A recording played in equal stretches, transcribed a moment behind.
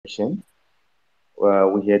election.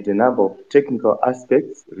 We had a number of technical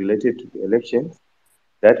aspects related to the elections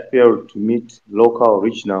that failed to meet local,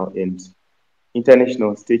 regional, and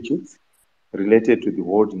international statutes related to the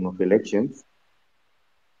holding of elections.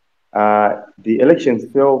 The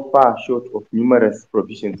elections fell far short of numerous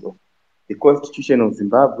provisions of the Constitution of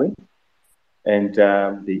Zimbabwe and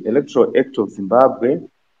the Electoral Act of Zimbabwe,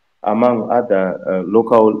 among other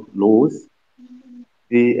local laws.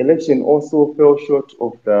 The election also fell short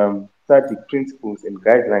of the SADC principles and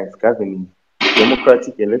guidelines governing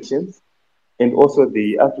democratic elections, and also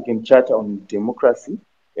the African Charter on Democracy,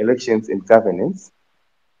 Elections and Governance.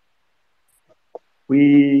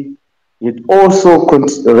 We had also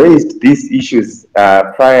raised these issues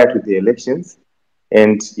prior to the elections,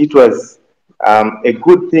 and it was a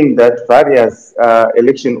good thing that various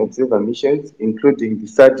election observer missions, including the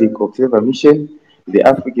SADC Observer Mission, the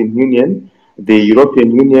African Union, the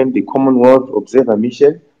European Union, the Commonwealth Observer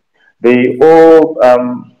Mission, they all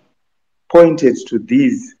pointed to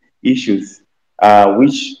these issues,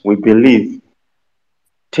 which we believe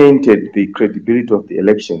tainted the credibility of the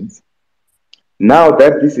elections. Now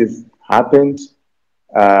that this has happened,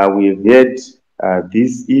 we have had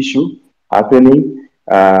this issue happening.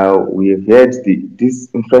 We have had the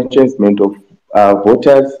disenfranchisement of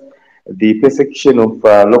voters, the persecution of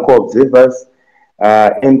local observers,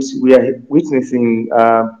 and we are witnessing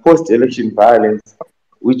post-election violence,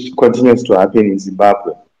 which continues to happen in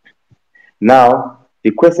Zimbabwe. Now,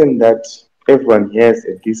 the question that everyone has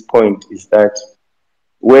at this point is that,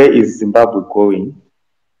 where is Zimbabwe going?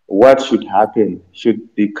 What should happen? Should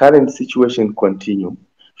the current situation continue?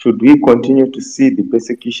 Should we continue to see the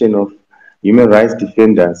persecution of human rights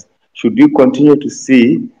defenders? Should we continue to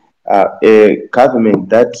see a government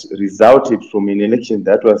that resulted from an election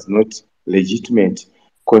that was not legitimate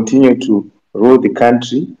continue to rule the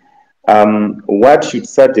country? What should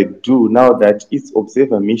SADC do now that its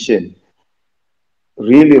observer mission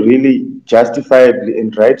really justifiably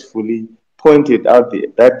and rightfully pointed out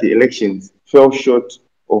that the elections fell short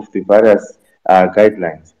of the various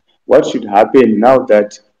guidelines? What should happen now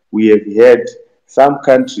that we have had some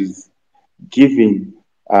countries giving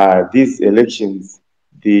these elections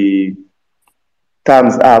the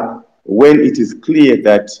thumbs up when it is clear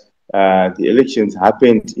that the elections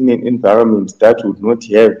happened in an environment that would not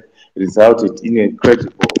have resulted in a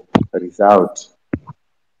credible result?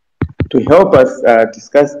 To help us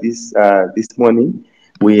discuss this this morning,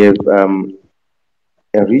 we have a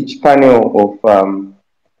rich panel of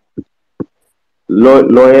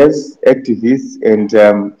lawyers, activists, and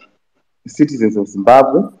citizens of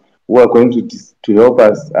Zimbabwe who are going to help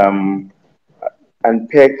us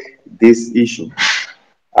unpack this issue.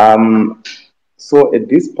 So at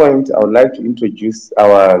this point, I would like to introduce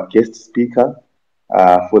our guest speaker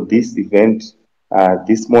for this event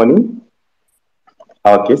this morning.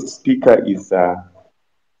 Our guest speaker is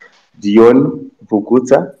Dion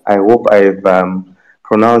Vuguta. I hope I have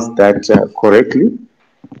pronounced that correctly.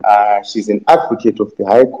 She's an advocate of the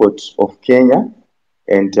High Court of Kenya,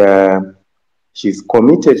 and she's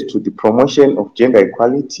committed to the promotion of gender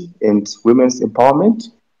equality and women's empowerment.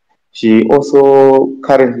 She also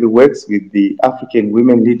currently works with the African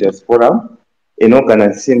Women Leaders Forum, an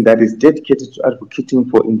organization that is dedicated to advocating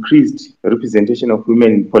for increased representation of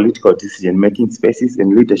women in political decision-making spaces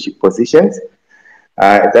and leadership positions.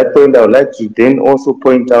 At that point, I would like to then also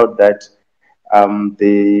point out that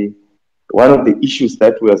one of the issues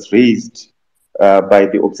that was raised by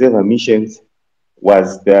the observer missions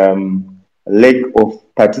was the lack of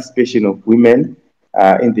participation of women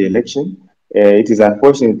in the election. It is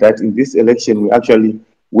unfortunate that in this election, we actually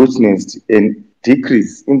witnessed a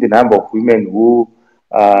decrease in the number of women who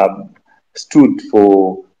stood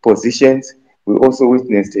for positions. We also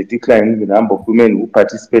witnessed a decline in the number of women who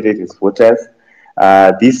participated as voters.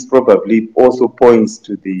 This probably also points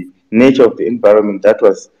to the nature of the environment that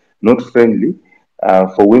was not friendly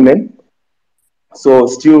for women. So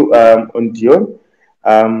still on Dion,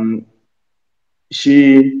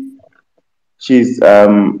 she's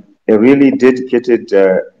a really dedicated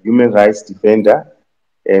human rights defender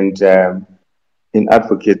and an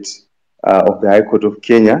advocate of the High Court of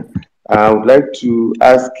Kenya. I would like to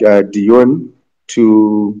ask Dion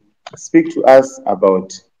to speak to us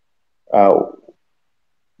about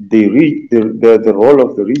the role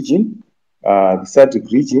of the region, the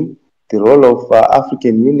SADC region, the role of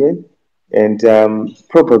African Union, and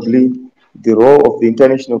probably the role of the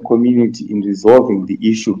international community in resolving the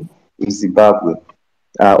issue in Zimbabwe.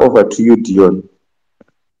 Over to you, Dion.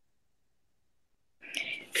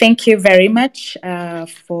 Thank you very much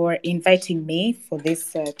for inviting me for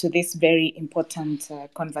this to this very important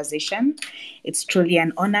conversation. It's truly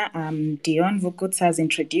an honor. Dion Vukuts has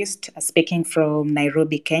introduced, speaking from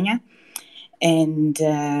Nairobi, Kenya, and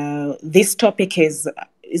this topic is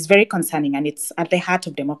very concerning, and it's at the heart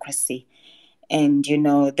of democracy. And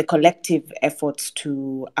the collective efforts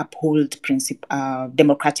to uphold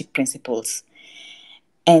democratic principles.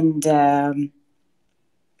 And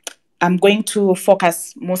I'm going to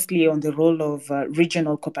focus mostly on the role of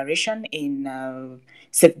regional cooperation in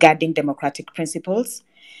safeguarding democratic principles.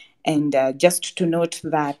 And just to note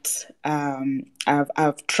that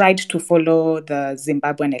I've tried to follow the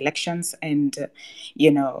Zimbabwean elections, and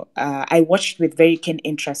I watched with very keen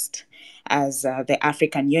interest as the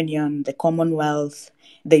African Union, the Commonwealth,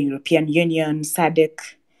 the European Union,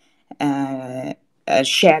 SADC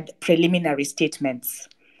shared preliminary statements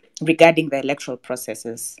regarding the electoral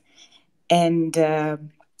processes. And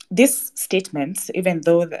these statements, even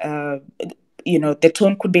though the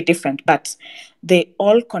tone could be different, but they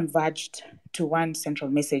all converged to one central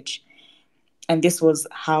message, and this was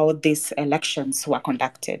how these elections were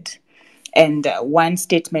conducted. And one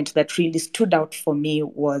statement that really stood out for me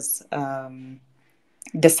was the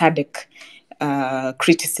SADC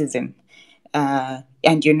criticism. The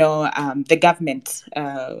government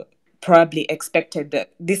probably expected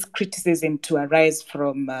this criticism to arise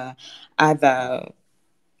from other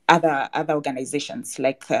organizations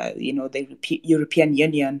like the European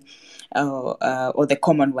Union or the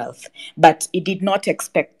Commonwealth, but it did not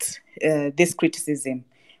expect this criticism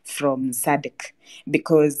from SADC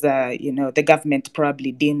because the government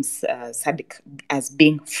probably deems SADC as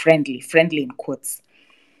being friendly in quotes.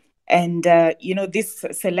 And this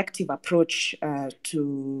selective approach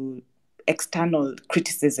to external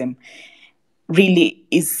criticism really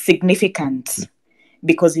is significant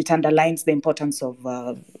because it underlines the importance of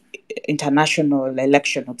international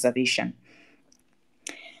election observation.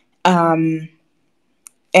 And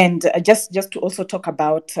just to also talk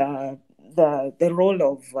about the role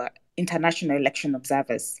of international election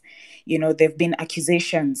observers. There have been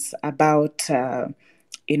accusations about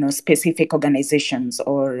specific organizations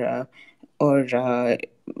or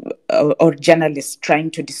journalists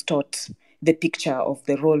trying to distort the picture of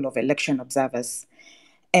the role of election observers.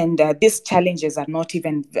 And these challenges are not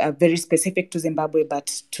even very specific to Zimbabwe,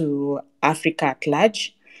 but to Africa at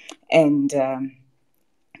large. And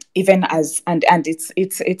even as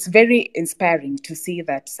it's very inspiring to see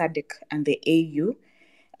that SADC and the AU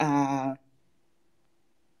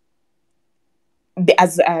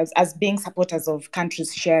as being supporters of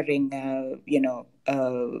countries sharing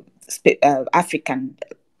African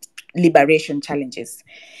liberation challenges.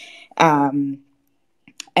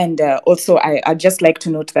 And also, I'd just like to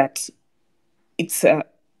note that it's a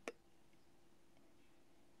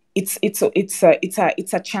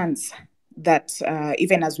chance that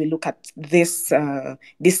even as we look at these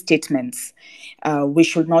statements, we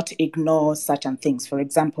should not ignore certain things. For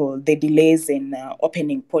example, the delays in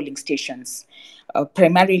opening polling stations,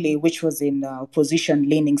 primarily which was in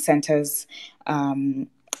opposition-leaning centers,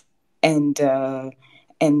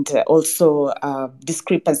 and also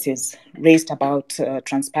discrepancies raised about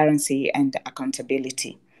transparency and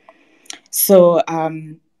accountability. So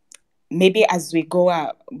maybe as we go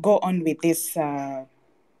on with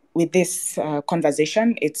this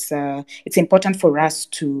conversation, it's important for us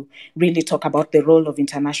to really talk about the role of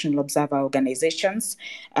international observer organizations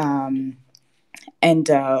and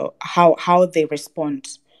how they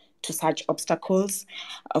respond to such obstacles.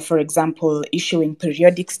 For example, issuing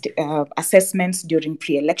periodic assessments during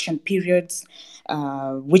pre-election periods,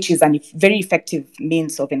 which is a very effective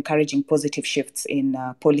means of encouraging positive shifts in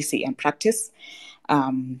policy and practice.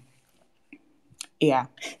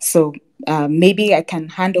 So maybe I can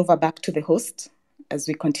hand over back to the host as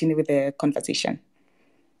we continue with the conversation.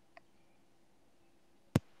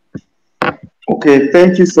 Okay,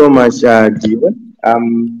 thank you so much, Dion.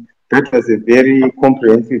 That was a very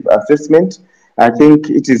comprehensive assessment. I think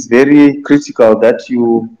it is very critical that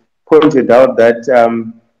you pointed out that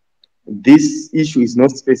this issue is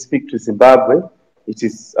not specific to Zimbabwe. It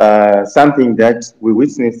is something that we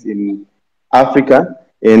witness in Africa,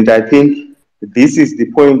 and I think this is the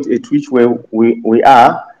point at which we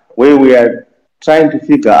are, where we are trying to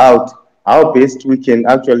figure out how best we can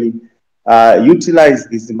actually utilize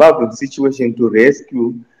the Zimbabwean situation to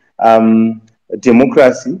rescue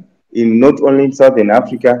democracy in not only in Southern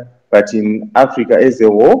Africa, but in Africa as a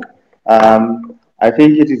whole. I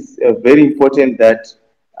think it is very important that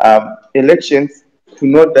elections, to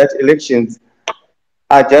note that elections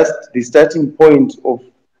are just the starting point of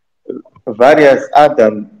various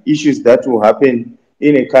other issues that will happen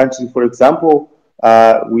in a country. For example,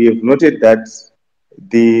 we have noted that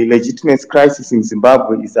the legitimacy crisis in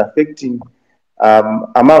Zimbabwe is affecting,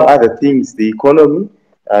 among other things, the economy.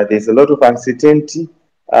 There's a lot of uncertainty.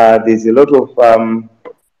 There's a lot of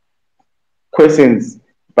questions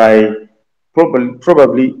by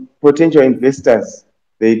probably potential investors.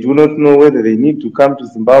 They do not know whether they need to come to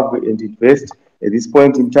Zimbabwe and invest at this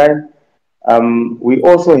point in time. We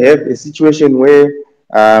also have a situation where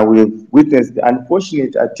we have witnessed the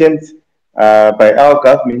unfortunate attempt by our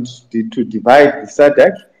government to divide the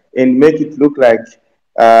SADC and make it look like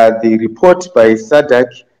the report by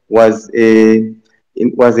SADC was an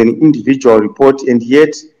individual report, and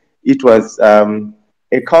yet it was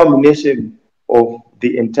a culmination of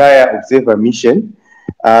the entire observer mission.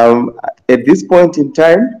 At this point in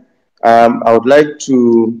time, I would like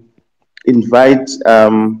to invite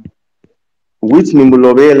Whitney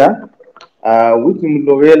Mulobela. Whitney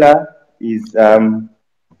Mulobela is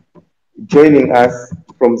joining us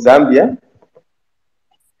from Zambia.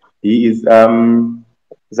 He is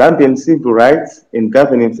Zambian civil rights and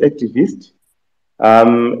governance activist.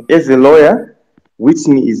 As a lawyer,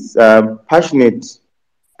 Whitney is passionate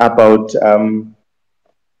about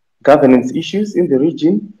governance issues in the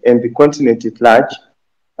region and the continent at large.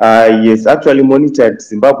 He has actually monitored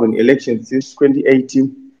Zimbabwean elections since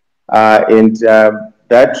 2018, and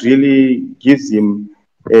that really gives him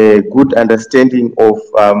a good understanding of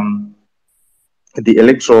the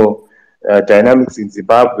electoral dynamics in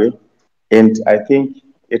Zimbabwe. And I think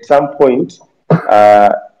at some point,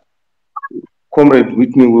 Comrade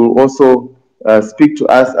Whitney will also speak to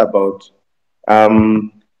us about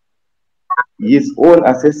his own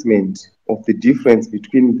assessment of the difference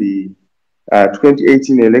between the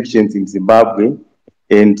 2018 elections in Zimbabwe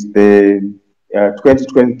and the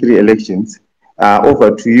 2023 elections.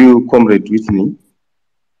 Over to you, Comrade Whitney.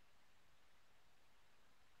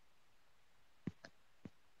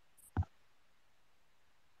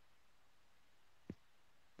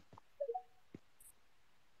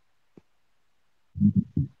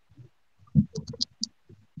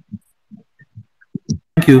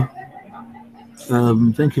 Thank you.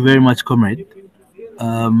 Thank you very much, comrade.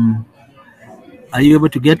 Are you able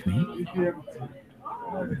to get me?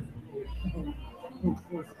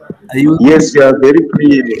 Are you? Yes, you are very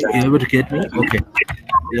clear. You're able to get me? Okay.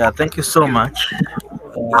 Yeah, thank you so much.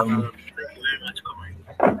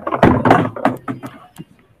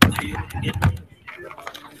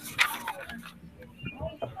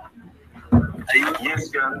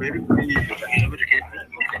 Yes, you are very clear.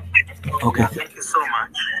 Okay. Thank you so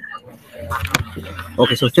much.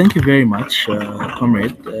 Okay, so thank you very much,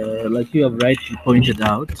 comrade. Like you have rightly pointed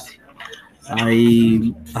out,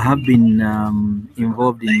 I have been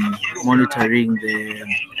involved in monitoring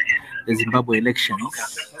the Zimbabwe elections.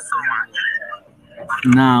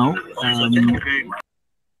 Now,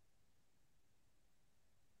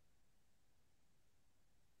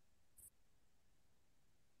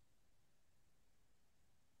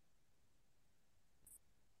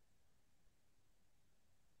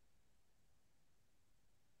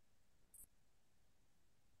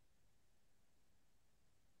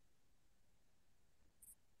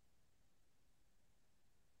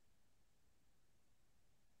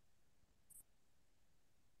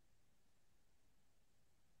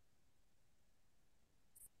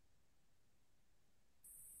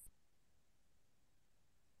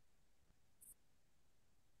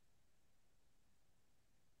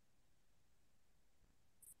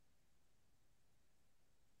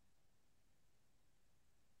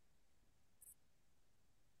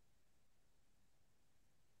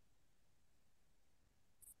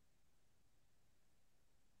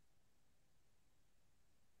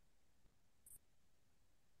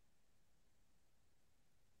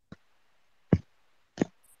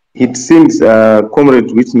 It seems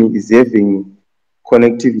Comrade Whitney is having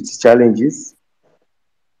connectivity challenges.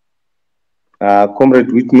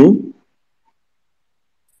 Comrade Whitney.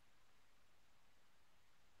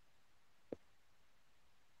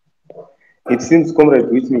 It seems Comrade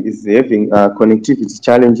Whitney is having connectivity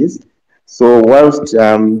challenges. So whilst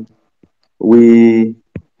we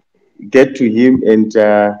get to him and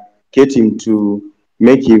get him to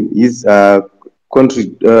make his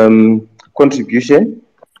contribution,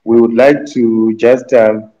 we would like to just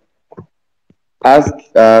ask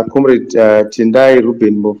Comrade Tendai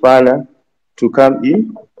Ruben Bofana to come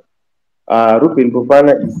in. Ruben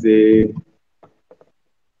Bofana is a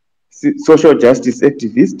social justice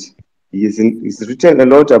activist. He's written a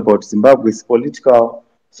lot about Zimbabwe's political,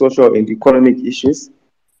 social, and economic issues.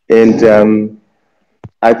 And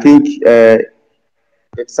I think at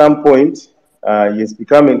some point he has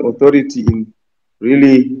become an authority in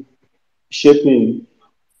really shaping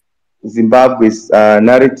Zimbabwe's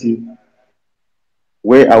narrative.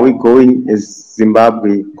 Where are we going as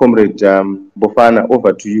Zimbabwe? Comrade Bofana,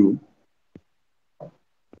 over to you.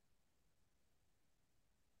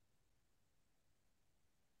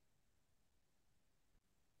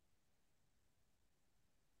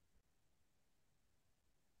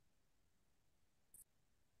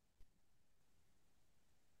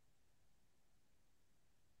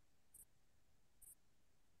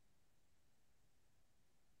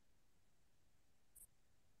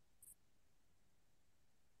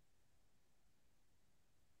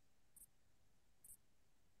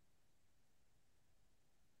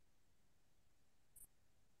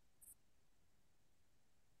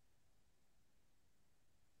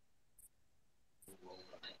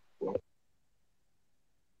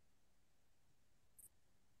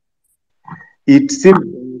 It seems.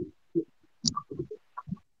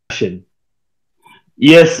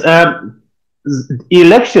 Yes,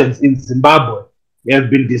 elections in Zimbabwe have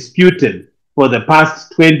been disputed for the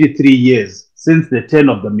past 23 years since the turn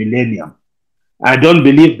of the millennium. I don't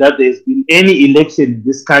believe that there's been any election in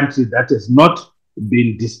this country that has not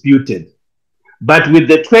been disputed. But with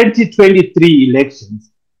the 2023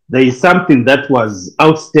 elections, there is something that was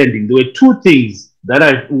outstanding. There were two things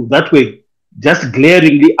that were just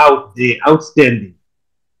glaringly outstanding.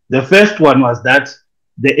 The first one was that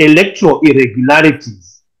the electoral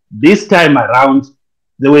irregularities this time around,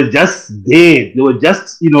 they were just there. They were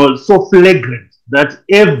just, so flagrant that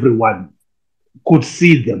everyone could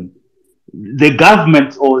see them. The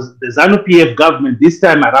government, or the ZANU-PF government this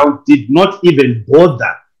time around, did not even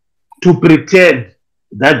bother to pretend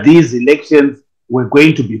that these elections were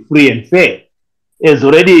going to be free and fair. As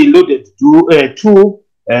already alluded to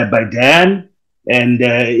by Diane and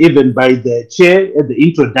even by the chair at the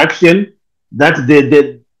introduction, that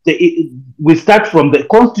we start from the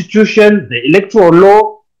constitution, the electoral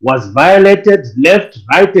law was violated left,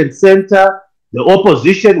 right, and center. The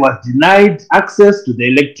opposition was denied access to the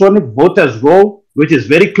electronic voters' roll, which is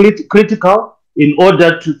very critical in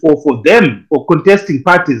order for contesting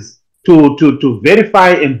parties to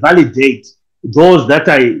verify and validate those that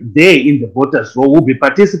are there in the voters' roll will be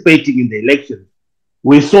participating in the elections.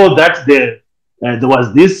 We saw that there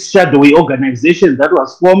was this shadowy organization that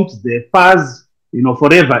was formed, the FAS,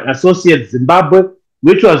 Forever Associate Zimbabwe,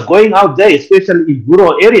 which was going out there, especially in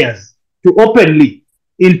rural areas, to openly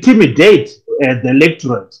intimidate the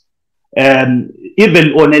electorate.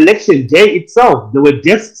 Even on election day itself, there were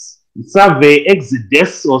desks, survey exit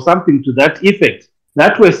desks or something to that effect,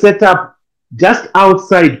 that were set up just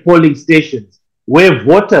outside polling stations where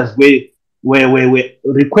voters were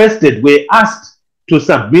requested, were asked to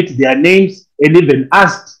submit their names and even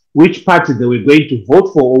asked which party they were going to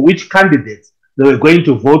vote for or which candidates they were going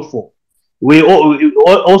to vote for.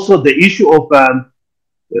 Also the issue of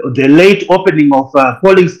the late opening of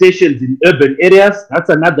polling stations in urban areas, that's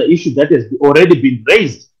another issue that has already been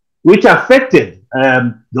raised, which affected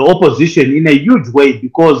the opposition in a huge way,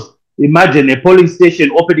 because imagine a polling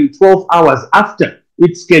station opening 12 hours after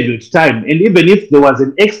its scheduled time. And even if there was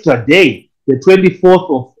an extra day, the 24th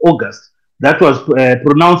of August, that was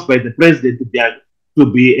pronounced by the president to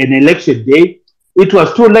be an election day, it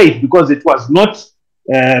was too late because it was not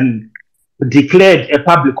declared a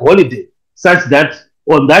public holiday, such that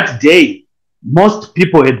on that day, most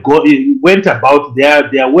people went about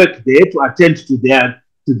their work. They had to attend to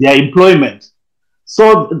their employment.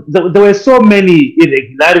 So there were so many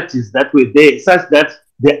irregularities that were there, such that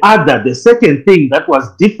the second thing that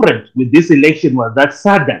was different with this election was that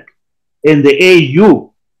SADC and the AU,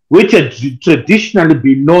 which had traditionally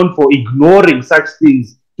been known for ignoring such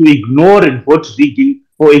things, to ignoring vote rigging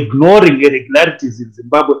or ignoring irregularities in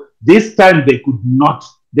Zimbabwe, this time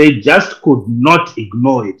they just could not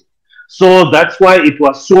ignore it. So that's why it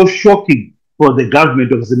was so shocking for the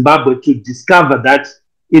government of Zimbabwe to discover that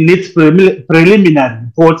in its preliminary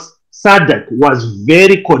reports, SADC was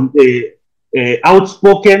very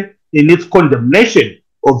outspoken in its condemnation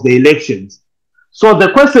of the elections. So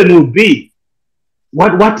the question will be,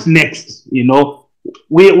 what next?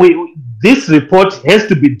 This report has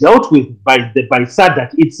to be dealt with by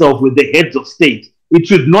SADC itself, with the heads of state. It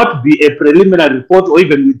should not be a preliminary report or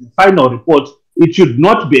even with the final report. It should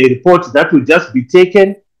not be a report that will just be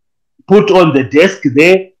taken, put on the desk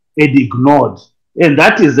there, and ignored. And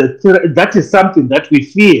that is something that we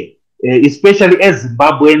fear, especially as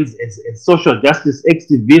Zimbabweans, as social justice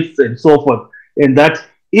activists, and so forth. And that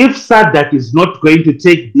if SADC is not going to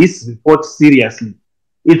take this report seriously,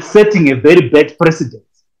 it's setting a very bad precedent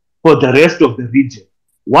for the rest of the region.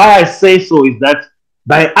 Why I say so is that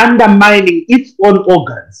by undermining its own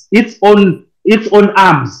organs, its own its own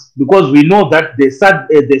arms, because we know that the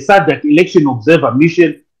SADC election observer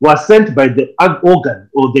mission was sent by the organ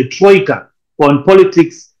or the troika on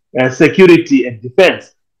politics, security, and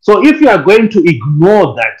defense. So if you are going to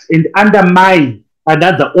ignore that and undermine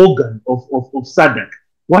another organ of SADC,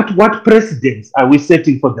 what precedents are we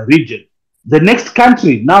setting for the region? The next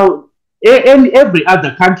country, now, every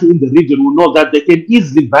other country in the region will know that they can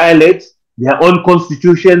easily violate their own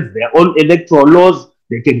constitutions, their own electoral laws.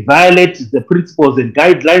 They can violate the principles and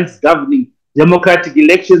guidelines governing democratic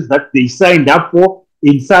elections that they signed up for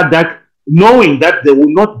in SADC, knowing that there will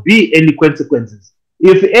not be any consequences.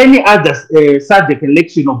 If any other SADC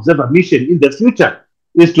election observer mission in the future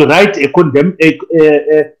is to write an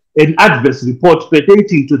adverse report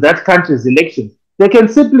pertaining to that country's elections, they can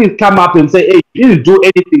simply come up and say, hey, you didn't do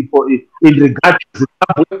anything for it in regard to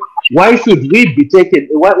Zimbabwe. Why should we be taken?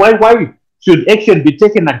 Why should action be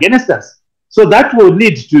taken against us? So that will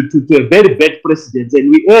lead to a very bad precedent.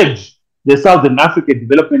 And we urge the Southern African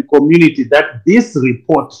Development Community that this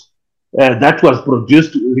report that was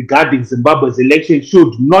produced regarding Zimbabwe's election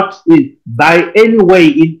should not by any way,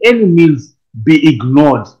 in any means, be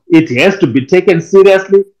ignored. It has to be taken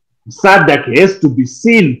seriously. SADC has to be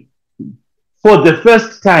seen for the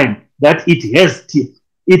first time that it has teeth.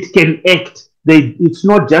 It can act. It's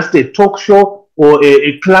not just a talk show or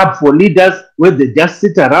a club for leaders where they just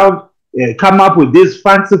sit around, come up with these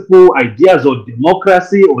fanciful ideas on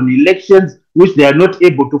democracy, on elections, which they are not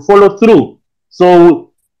able to follow through.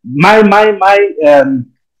 So my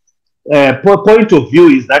point of view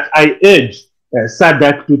is that I urge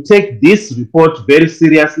SADC to take this report very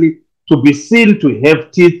seriously, to be seen to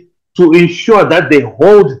have teeth, to ensure that they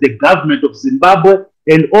hold the government of Zimbabwe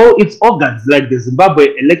and all its organs, like the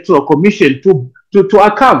Zimbabwe Electoral Commission, to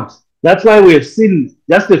account. That's why we have seen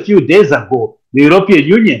just a few days ago, the European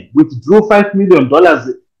Union withdrew $5 million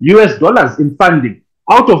US dollars in funding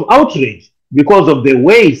out of outrage because of the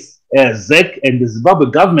ways ZEC and the Zimbabwe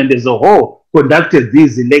government as a whole conducted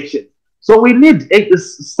these elections. So we need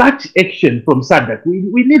such action from SADC.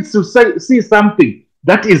 We need to see something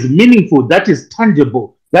that is meaningful, that is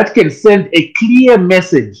tangible, that can send a clear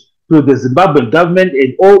message to the Zimbabwean government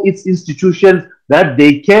and all its institutions that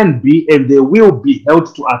they can be and they will be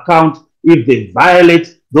held to account if they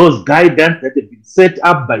violate those guidelines that have been set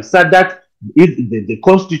up by SADC, the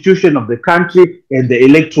constitution of the country, and the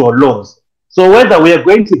electoral laws. So whether we are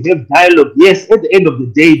going to have dialogue, yes, at the end of the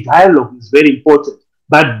day, dialogue is very important.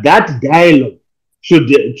 But that dialogue should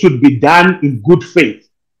be done in good faith.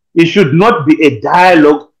 It should not be a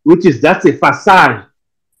dialogue which is just a facade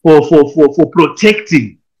for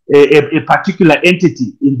protecting a particular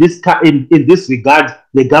entity, in this regard,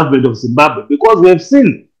 the government of Zimbabwe. Because we have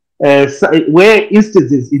seen where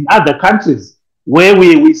instances in other countries where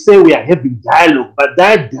we say we are having dialogue, but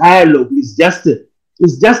that dialogue is just a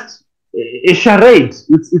charade.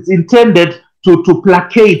 It's intended to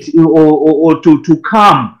placate or to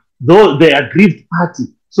calm the aggrieved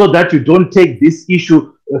party, so that you don't take this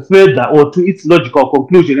issue further or to its logical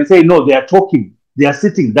conclusion and say, no, they are talking, they are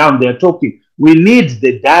sitting down, they are talking. We need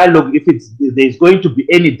the dialogue, if there's going to be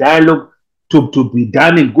any dialogue, to be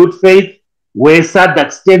done in good faith, where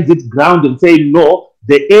SADC stands its ground and say, no,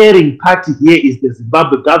 the erring party here is the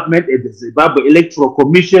Zimbabwe government and the Zimbabwe Electoral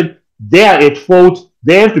Commission. They are at fault.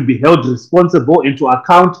 They have to be held responsible and to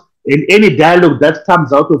account. And any dialogue that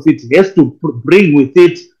comes out of it has to bring with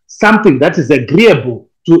it something that is agreeable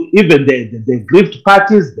to even the aggrieved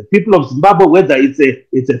parties, the people of Zimbabwe, whether it's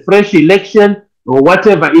a fresh election or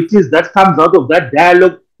whatever it is that comes out of that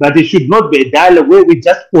dialogue. But it should not be a dialogue where we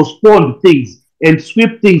just postpone things and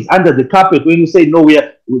sweep things under the carpet when you say, no,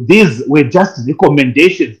 these were just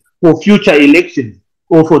recommendations for future elections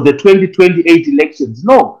or for the 2028 elections.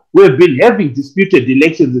 No, we've been having disputed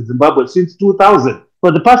elections in Zimbabwe since 2000,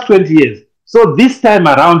 for the past 20 years. So this time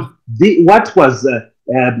around, what was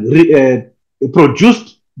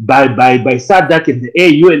produced by SADC and the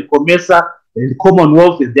AU and COMESA and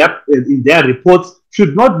Commonwealth in their reports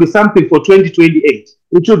should not be something for 2028.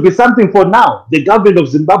 It should be something for now. The government of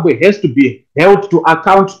Zimbabwe has to be held to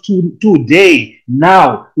account today,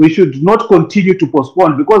 now. We should not continue to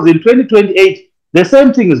postpone, because in 2028, the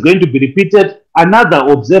same thing is going to be repeated. Another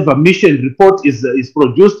observer mission report is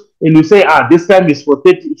produced, and we say, this time is for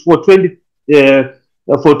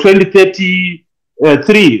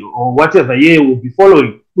 2033 or whatever year will be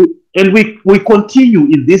following. And we continue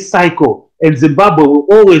in this cycle, and Zimbabwe will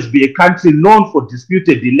always be a country known for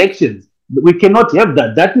disputed elections. We cannot have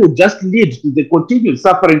that. That will just lead to the continued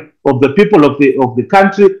suffering of the people of the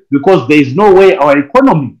country, because there is no way our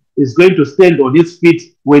economy is going to stand on its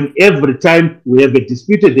feet when every time we have a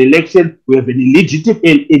disputed election, we have an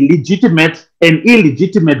illegitimate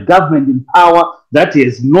government in power that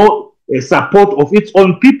has no support of its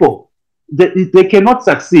own people? They cannot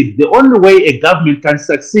succeed. The only way a government can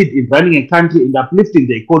succeed in running a country and uplifting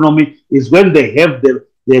the economy is when they have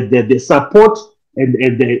the support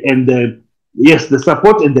the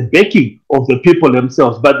support and the backing of the people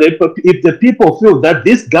themselves. But if the people feel that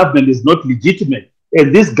this government is not legitimate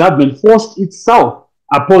and this government forced itself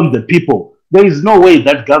upon the people, there is no way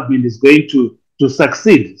that government is going to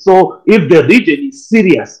succeed. So if the region is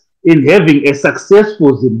serious in having a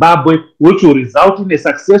successful Zimbabwe, which will result in a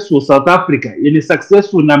successful South Africa, in a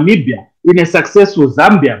successful Namibia, in a successful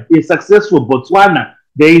Zambia, a successful Botswana,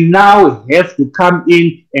 they now have to come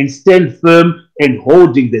in and stand firm and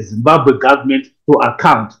holding the Zimbabwe government to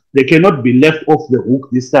account. They cannot be left off the hook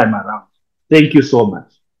this time around. Thank you so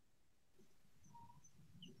much.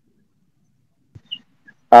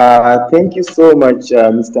 Thank you so much,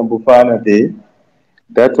 Mr. Mbufana.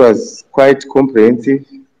 That was quite comprehensive.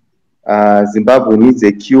 Zimbabwe needs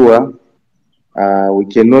a cure. We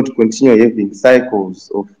cannot continue having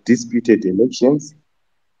cycles of disputed elections.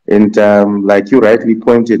 And like you rightly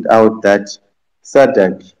pointed out, that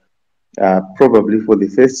SADC probably for the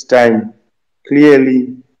first time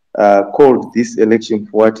clearly called this election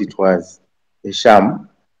for what it was, a sham.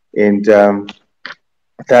 And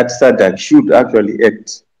that SADC should actually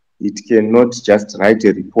act. It cannot just write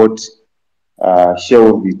a report,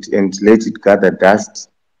 shelve it, and let it gather dust,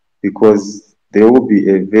 because there will be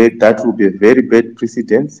that will be a very bad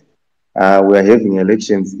precedent. We are having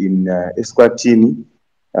elections in Eswatini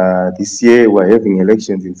this year. We are having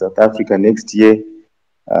elections in South Africa next year.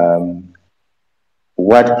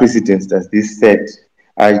 What precedence does this set?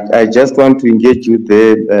 I just want to engage you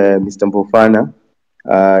there, Mr. Mbofana.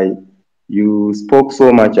 You spoke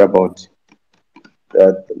so much about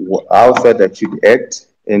how SADC should act,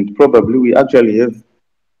 and probably we actually have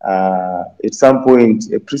at some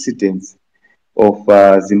point a precedence of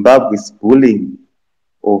Zimbabwe's bullying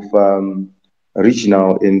of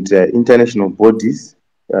regional and international bodies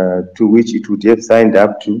to which it would have signed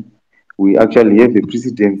up to. We actually have a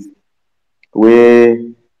precedence where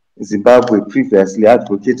Zimbabwe previously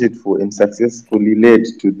advocated for and successfully led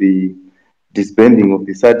to the disbanding of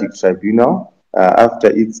the SADC tribunal after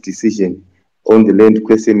its decision on the land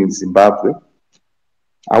question in Zimbabwe.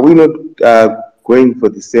 Are we not going for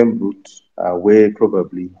the same route where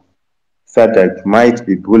probably SADC might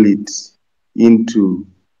be bullied into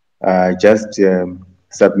just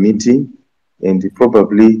submitting, and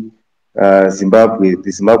probably the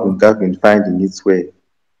Zimbabwean government finding its way?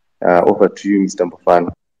 Over to you, Mr.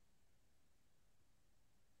 Mbofana.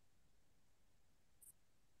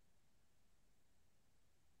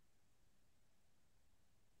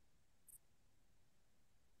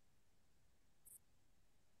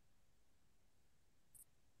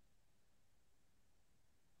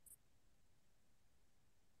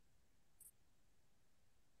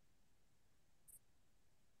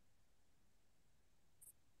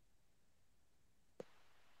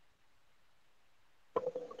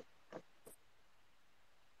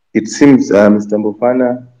 It seems Mr.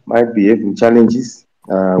 Mbofana might be having challenges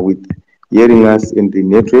with hearing us in the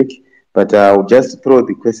network, but I'll just throw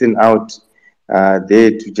the question out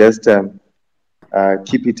there to just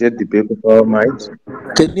keep it at the back of our mind.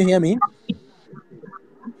 Can you hear me?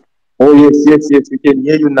 Oh, yes, we can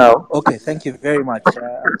hear you now. Okay, thank you very much.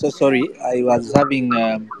 I'm so sorry. I was having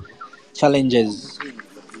challenges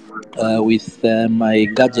with my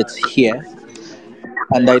gadgets here,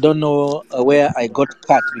 and I don't know where I got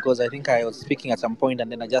cut, because I think I was speaking at some point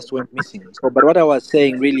and then I just went missing. So, but what I was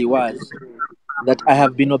saying really was that I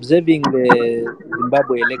have been observing the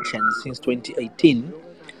Zimbabwe elections since 2018,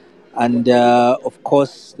 and of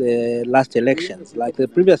course the last elections. Like the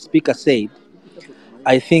previous speaker said,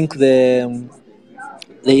 I think the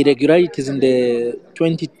irregularities in the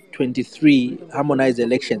 2023 harmonized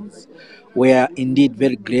elections were indeed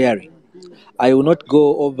very glaring. I will not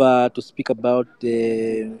go over to speak about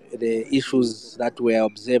the issues that were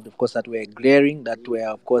observed, of course, that were glaring, that were,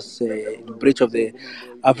 of course, in breach of the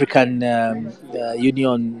African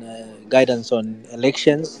Union guidance on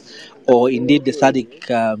elections, or indeed the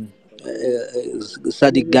SADC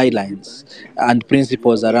guidelines and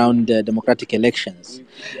principles around democratic elections.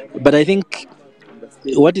 But I think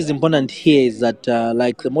what is important here is that,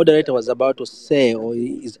 like the moderator was about to say, or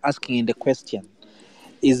is asking in the question,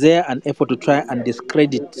 is there an effort to try and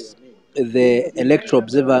discredit the electoral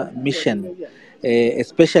observer mission,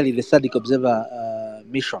 especially the SADC observer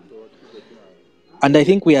mission? And I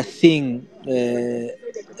think we are seeing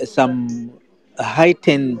some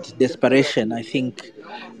heightened desperation, I think,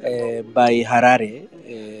 by Harare.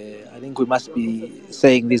 I think we must be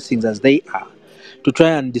saying these things as they are, to try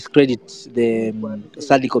and discredit the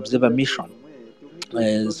SADC Observer Mission.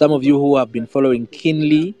 Some of you who have been following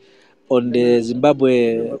keenly on the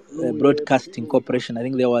Zimbabwe Broadcasting Corporation, I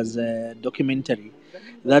think there was a documentary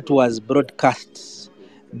that was broadcast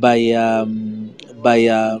by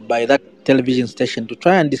that television station to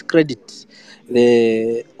try and discredit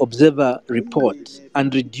the Observer report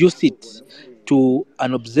and reduce it to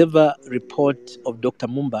an Observer report of Dr.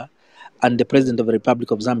 Mumba and the President of the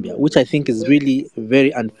Republic of Zambia, which I think is really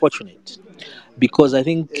very unfortunate. Because I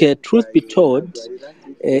think, truth be told,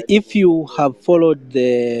 if you have followed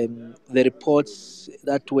the reports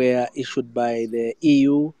that were issued by the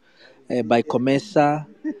EU, by COMESA,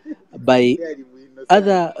 by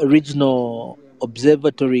other regional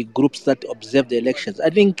observatory groups that observe the elections, I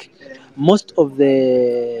think most of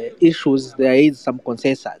the issues there is some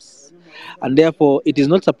consensus, and therefore it is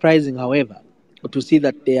not surprising, however, to see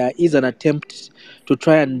that there is an attempt to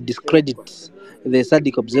try and discredit the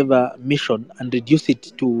SADC observer mission and reduce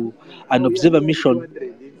it to an observer mission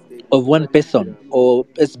of one person, or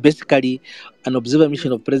it's basically an observer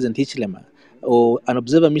mission of President Hichilema or an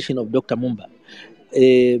observer mission of Dr. Mumba.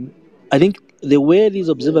 I think the way these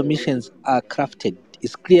observer missions are crafted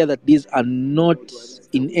is clear that these are not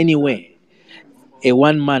in any way a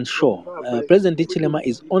one-man show. President Hichilema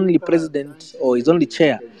is only president, or is only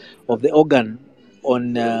chair of the organ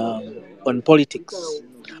on politics,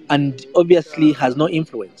 and obviously has no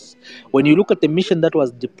influence. When you look at the mission that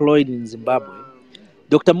was deployed in Zimbabwe,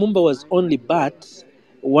 Dr. Mumba was only but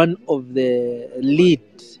one of the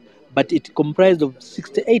leads, but it comprised of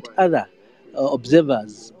 68 other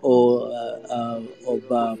observers or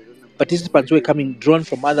of participants who were coming drawn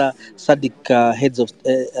from other SADC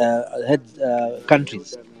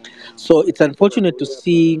countries. So it's unfortunate to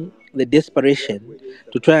see the desperation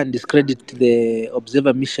to try and discredit the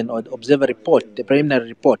observer mission or the observer report, the preliminary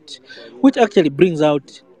report, which actually brings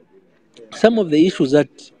out some of the issues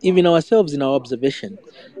that even ourselves in our observation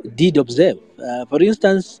did observe. For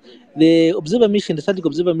instance, the observer mission, the SADC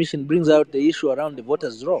observer mission, brings out the issue around the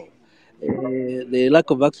voters' roll, the lack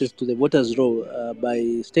of access to the voters' roll by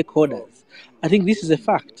stakeholders. I think this is a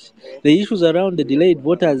fact. The issues around the delayed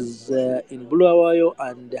voters in Bulawayo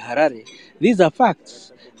and Harare, these are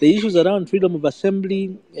facts. The issues around freedom of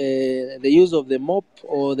assembly, the use of the MOP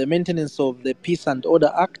or the maintenance of the Peace and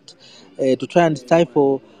Order Act to try and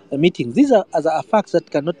stifle meetings. These are facts that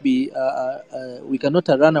cannot be we cannot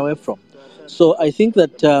run away from. So I think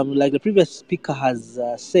that, like the previous speaker has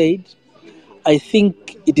said, I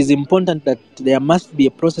think it is important that there must be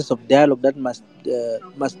a process of dialogue that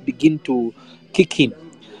must begin to kick in.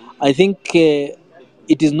 I think it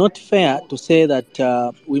is not fair to say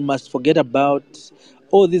that we must forget about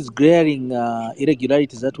all these glaring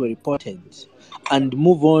irregularities that were reported and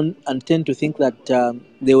move on and tend to think that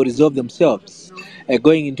they will resolve themselves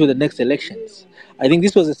going into the next elections. I think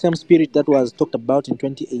this was the same spirit that was talked about in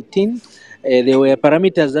 2018. There were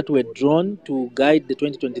parameters that were drawn to guide the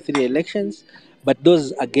 2023 elections, but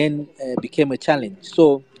those again became a challenge.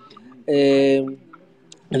 So there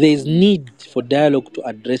is need for dialogue to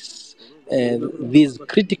address these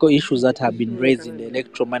critical issues that have been raised in the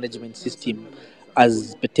electoral management system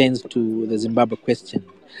as pertains to the Zimbabwe question.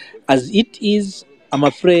 As it is, I'm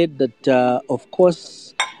afraid that, of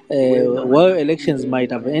course, while elections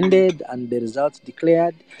might have ended and the results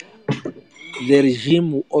declared, the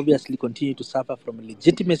regime will obviously continue to suffer from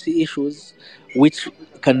legitimacy issues which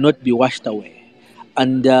cannot be washed away.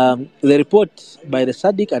 And the report by the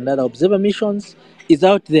SADC and other observer missions is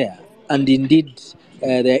out there. And indeed,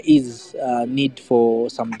 there is need for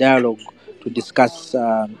some dialogue to discuss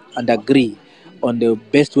and agree on the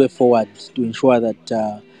best way forward to ensure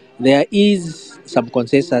that there is some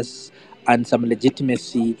consensus and some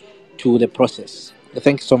legitimacy to the process.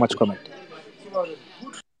 Thank you so much, Comrade.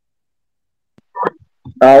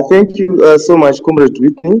 Thank you so much, Comrade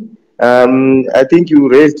Whitney. I think you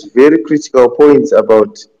raised very critical points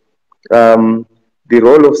about the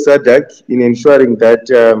role of SADC in ensuring that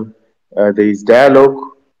there is dialogue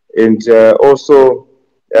and also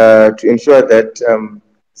to ensure that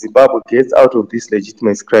Zimbabwe gets out of this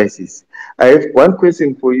legitimacy crisis. I have one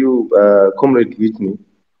question for you, Comrade Whitney.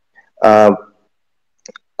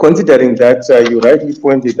 Considering that you rightly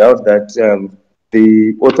pointed out that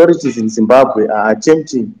the authorities in Zimbabwe are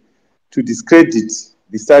attempting to discredit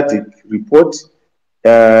the SADC report,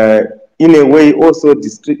 in a way also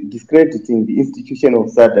discrediting the institution of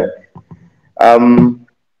SADC.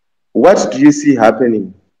 What do you see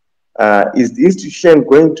happening? Is the institution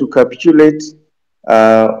going to capitulate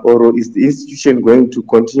or is the institution going to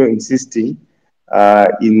continue insisting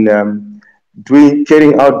in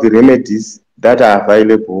carrying out the remedies that are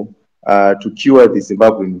available to cure the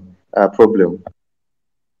Zimbabwean problem?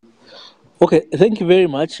 Okay, thank you very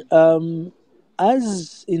much.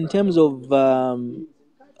 As in terms of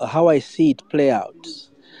how I see it play out,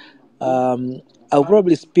 I'll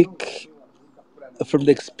probably speak from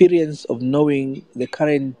the experience of knowing the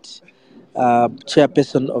current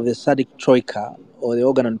chairperson of the SADC Troika, or the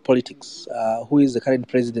organ on politics, who is the current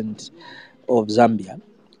president of Zambia.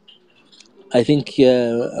 I think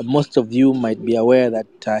most of you might be aware that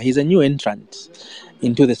he's a new entrant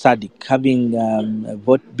into the SADC, having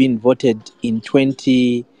been voted in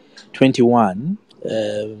 2021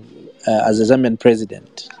 as a Zambian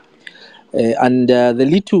president. And the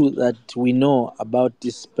little that we know about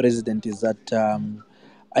this president is that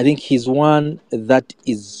I think he's one that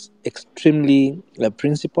is extremely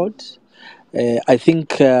principled. I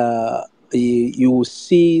think you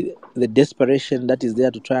see the desperation that is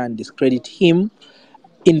there to try and discredit him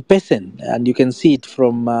in person, and you can see it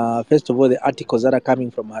from first of all the articles that are coming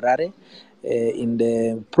from Harare in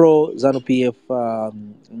the pro ZANU PF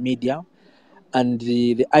media, and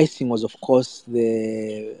the icing was of course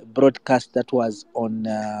the broadcast that was on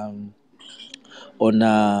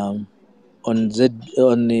on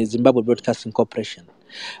Zimbabwe Broadcasting Corporation.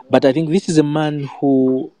 But I think this is a man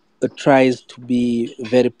who tries to be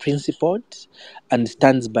very principled and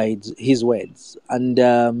stands by his words. And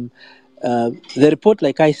the report,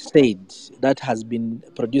 like I said, that has been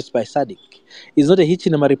produced by SADC is not a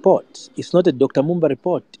Hichinama report. It's not a Dr. Mumba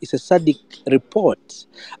report. It's a SADC report.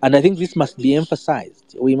 And I think this must be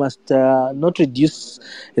emphasized. We must not reduce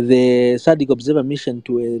the SADC Observer Mission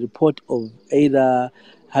to a report of either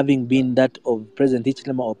having been that of President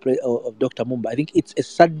Hichinama or of Dr. Mumba. I think it's a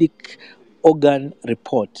SADC organ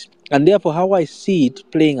report. And therefore, how I see it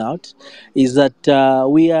playing out is that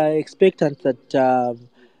we are expectant that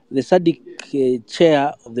the SADC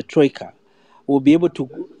chair of the Troika will be able to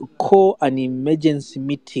call an emergency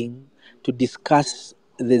meeting to discuss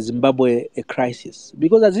the Zimbabwe crisis.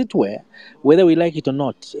 Because as it were, whether we like it or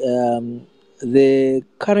not, the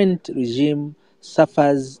current regime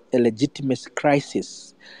suffers a legitimacy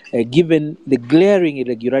crisis given the glaring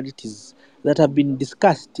irregularities that have been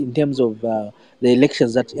discussed in terms of the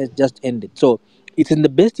elections that just ended. So it's in the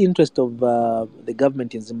best interest of the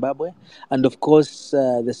government in Zimbabwe, and of course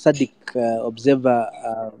the SADC observer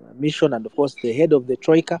mission, and of course the head of the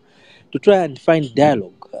Troika, to try and find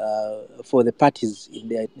dialogue for the parties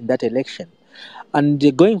in that election. And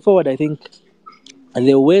going forward, I think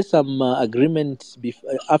there were some agreements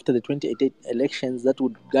after the 2018 elections that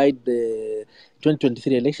would guide the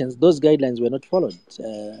 2023 elections. Those guidelines were not followed.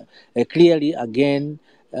 Clearly, again,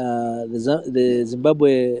 the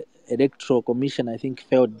Zimbabwe Electoral Commission, I think,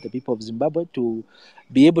 failed the people of Zimbabwe to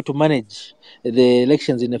be able to manage the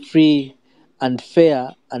elections in a free and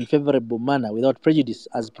fair and favorable manner without prejudice,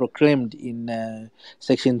 as proclaimed in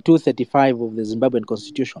Section 235 of the Zimbabwean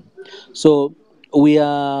Constitution. So we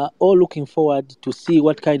are all looking forward to see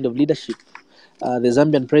what kind of leadership the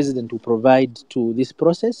Zambian president will provide to this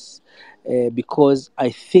process, because I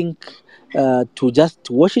think to just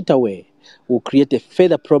wash it away will create a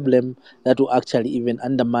further problem that will actually even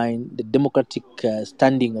undermine the democratic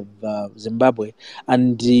standing of Zimbabwe,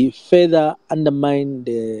 and further undermine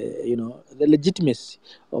the legitimacy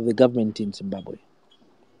of the government in Zimbabwe.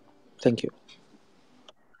 Thank you.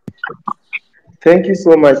 Thank you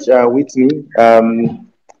so much, Whitney.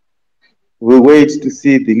 We wait to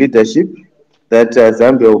see the leadership that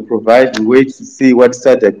Zambia will provide. We wait to see what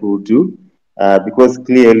SADC will do, because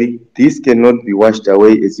clearly this cannot be washed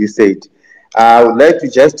away, as you said. I would like to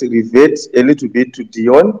just revert a little bit to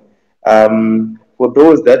Dion. For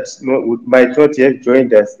those that might not have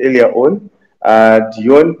joined us earlier on,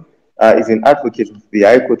 Dion is an advocate of the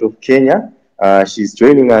High Court of Kenya. She's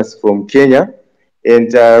joining us from Kenya,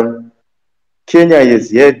 and Kenya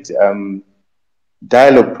has had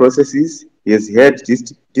dialogue processes. He has had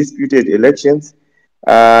disputed elections.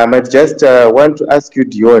 I might just want to ask you,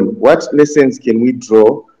 Dion, what lessons can we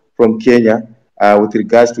draw from Kenya with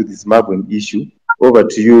regards to the Zimbabwean issue? Over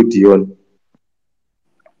to you, Dion.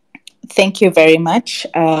 Thank you very much.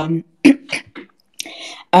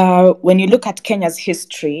 When you look at Kenya's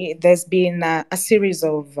history, there's been a series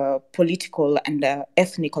of political and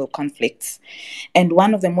ethnical conflicts. And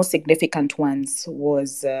one of the most significant ones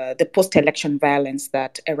was the post-election violence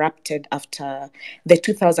that erupted after the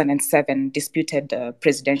 2007 disputed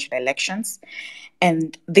presidential elections.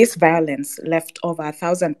 And this violence left over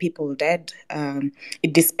 1,000 people dead.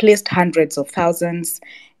 It displaced hundreds of thousands,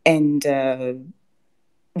 and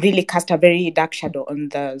really cast a very dark shadow on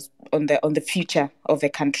the future of the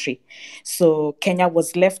country. So Kenya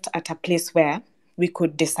was left at a place where we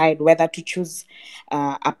could decide whether to choose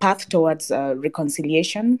a path towards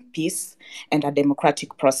reconciliation, peace, and a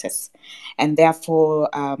democratic process. And therefore,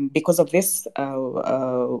 because of this,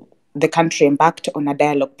 the country embarked on a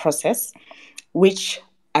dialogue process, which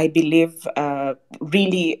I believe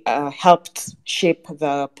really helped shape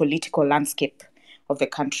the political landscape of the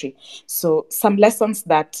country. So some lessons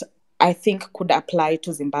that I think could apply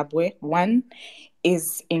to Zimbabwe. One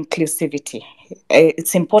is inclusivity.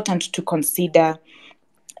 It's important to consider,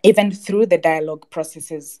 even through the dialogue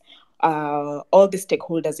processes, all the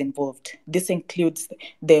stakeholders involved. This includes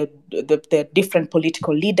the different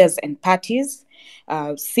political leaders and parties,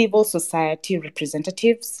 civil society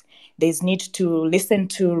representatives. There's need to listen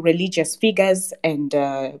to religious figures and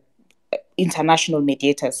international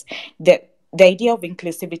mediators. The idea of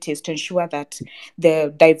inclusivity is to ensure that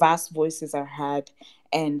the diverse voices are heard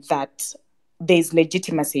and that there's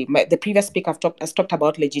legitimacy. The previous speaker has talked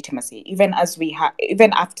about legitimacy. Even as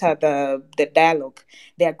even after the dialogue,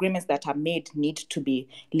 the agreements that are made need to be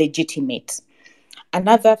legitimate.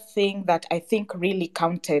 Another thing that I think really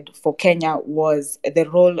counted for Kenya was the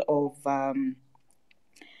role of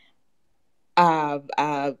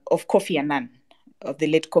Kofi Annan, of the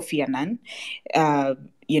late Kofi Annan.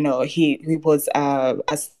 He was a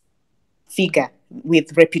figure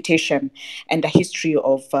with reputation and a history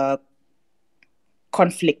of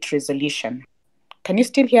conflict resolution. Can you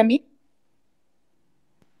still hear me?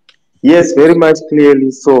 Yes, very much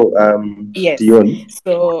clearly so, Yes. Dion.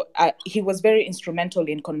 So he was very instrumental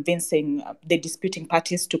in convincing the disputing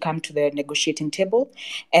parties to come to the negotiating table.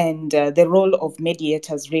 And the role of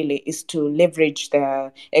mediators really is to leverage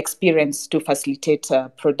their experience to facilitate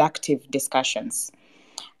productive discussions.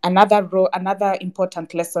 Another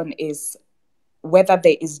important lesson is whether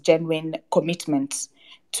there is genuine commitment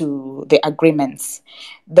to the agreements.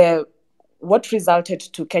 What resulted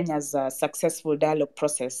to Kenya's successful dialogue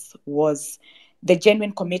process was the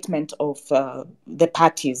genuine commitment of the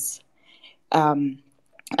parties, and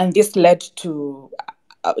this led to,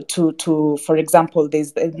 for example,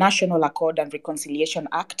 there's the National Accord and Reconciliation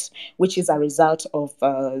Act, which is a result of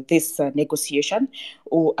this negotiation,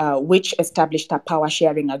 which established a power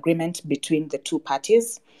sharing agreement between the two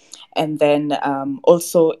parties. And then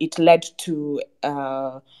also it led to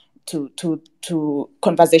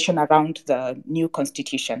conversation around the new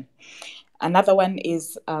constitution. Another one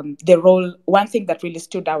is the role. One thing that really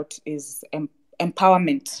stood out is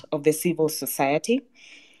empowerment of the civil society,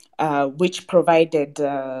 which provided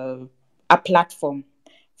a platform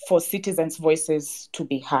for citizens' voices to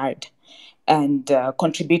be heard and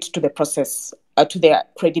contribute to the process, to the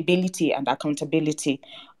credibility and accountability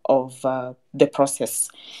of the process.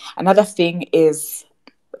 Another thing is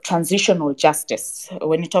transitional justice.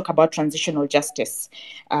 When you talk about transitional justice,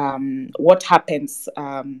 what happens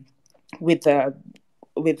with the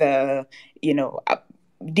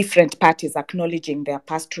different parties acknowledging their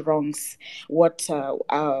past wrongs,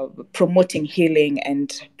 promoting healing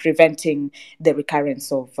and preventing the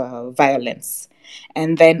recurrence of violence.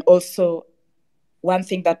 And then also, one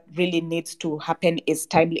thing that really needs to happen is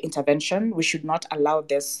timely intervention. We should not allow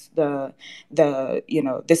the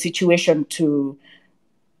situation to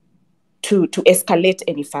escalate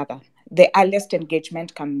any further. The earliest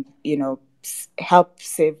engagement can, help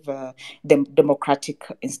save the democratic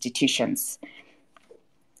institutions.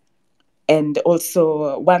 And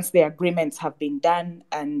also, once the agreements have been done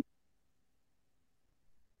and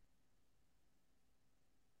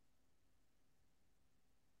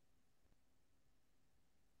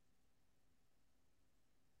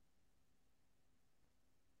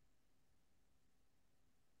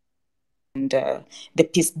the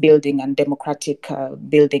peace building and democratic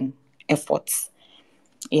building efforts.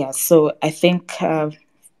 Yeah, so I think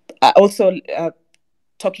also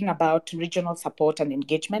talking about regional support and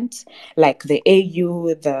engagement, like the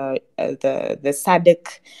AU, the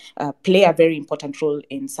SADC, play a very important role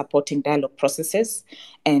in supporting dialogue processes,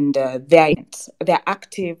 and their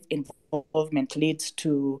active involvement leads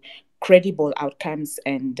to credible outcomes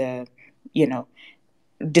and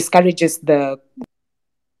discourages the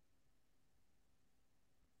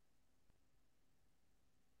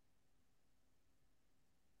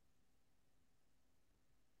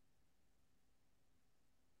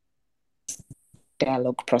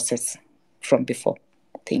dialogue process from before.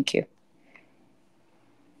 Thank you.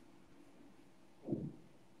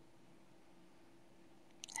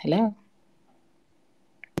 Hello.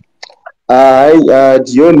 Hi,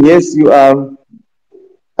 Dion. Yes, you are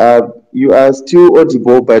still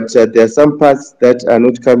audible, but there are some parts that are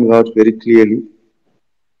not coming out very clearly.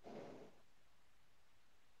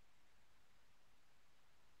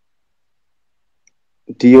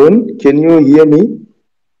 Dion, can you hear me?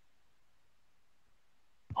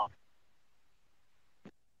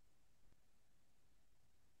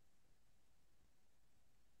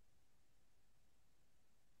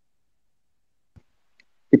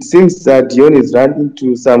 It seems that Dion is running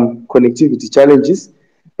into some connectivity challenges,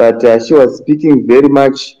 but she was speaking very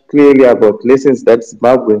much clearly about lessons that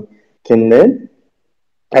Zimbabwe can learn.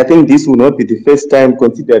 I think this will not be the first time,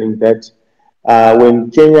 considering that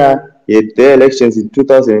when Kenya had their elections in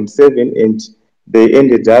 2007 and they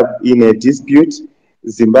ended up in a dispute,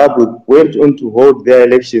 Zimbabwe went on to hold their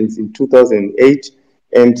elections in 2008,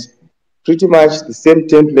 and pretty much the same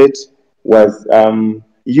template was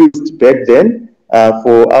used back then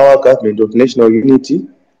for our government of national unity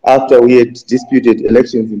after we had disputed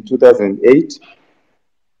elections in 2008.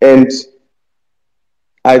 And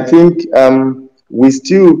I think we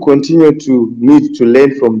still continue to need to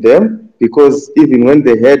learn from them, because even when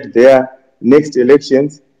they had their next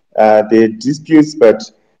elections, they had disputes, but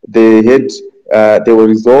they were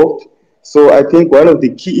resolved. So I think one of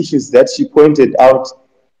the key issues that she pointed out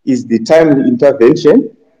is the timely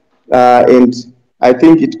intervention, and I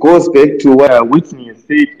think it goes back to what Whitney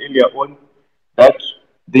said earlier on, that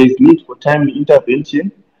there is need for timely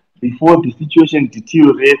intervention before the situation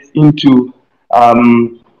deteriorates into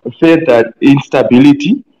further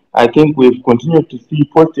instability. I think we've continued to see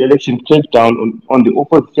post-election crackdown on the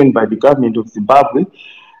opposition by the government of Zimbabwe.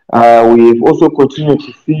 We've also continued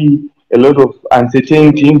to see a lot of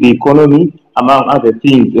uncertainty in the economy, among other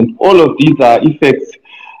things, and all of these are effects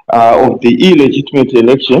of the illegitimate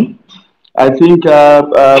election. I think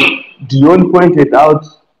Dion pointed out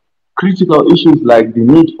critical issues like the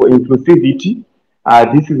need for inclusivity.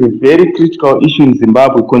 This is a very critical issue in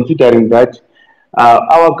Zimbabwe, considering that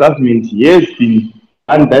our government has been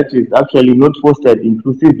one that is actually not fostered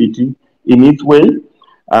inclusivity in its way.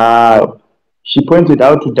 Uh, she pointed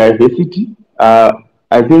out to diversity.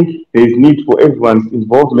 I think there is need for everyone's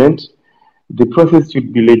involvement. The process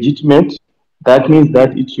should be legitimate. That means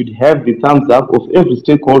that it should have the thumbs up of every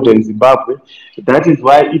stakeholder in Zimbabwe. That is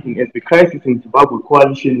why, even as the Crisis in Zimbabwe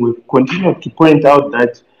Coalition, we've continued to point out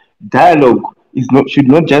that dialogue should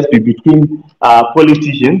not just be between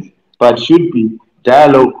politicians, but should be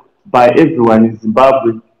dialogue by everyone in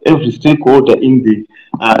Zimbabwe, every stakeholder in the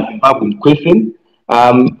Zimbabwean question.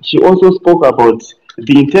 She also spoke about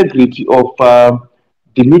the integrity of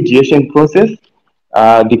the mediation process,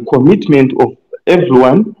 the commitment of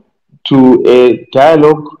everyone to a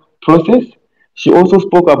dialogue process. She also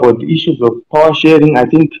spoke about the issues of power sharing. I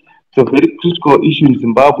think it's a very critical issue in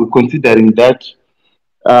Zimbabwe, considering that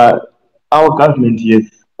uh, our government has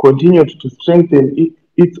continued to strengthen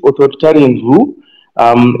its authoritarian rule,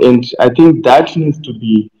 and I think that needs to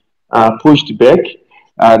be pushed back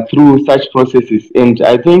through such processes. And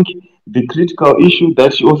I think the critical issue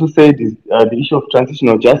that she also said is the issue of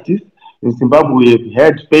transitional justice. In Zimbabwe, we have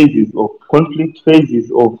had phases of conflict,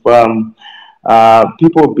 phases of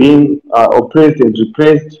people being oppressed and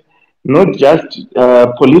repressed, not just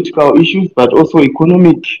political issues, but also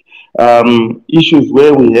economic issues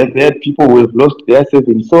where we have had people who have lost their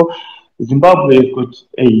savings. So Zimbabwe has got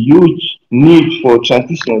a huge need for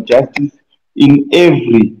transitional justice in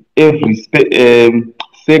every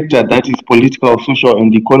sector that is political, social,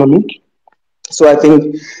 and economic. So I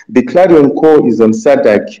think the clarion call is on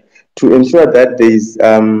SADC to ensure that there is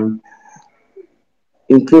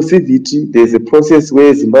inclusivity. There's a process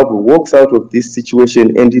where Zimbabwe walks out of this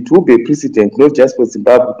situation, and it will be a precedent not just for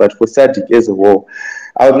Zimbabwe but for SADC as a whole.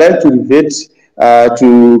 I would like to revert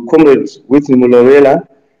to Comrade Whitney Mulorela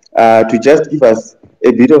to just give us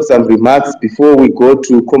a bit of some remarks before we go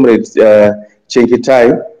to Comrade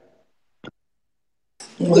Chengetai.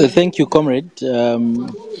 Thank you, comrade.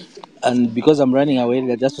 And because I'm running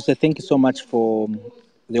away, just to say thank you so much for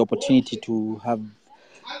the opportunity to have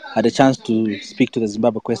had a chance to speak to the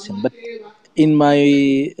Zimbabwe question. But in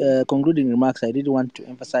my concluding remarks, I really want to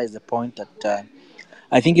emphasize the point that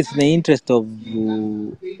I think it's in the interest of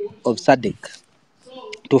SADC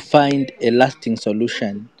to find a lasting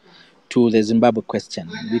solution to the Zimbabwe question,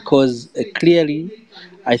 because clearly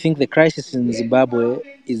I think the crisis in Zimbabwe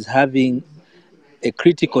is having a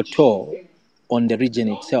critical toll on the region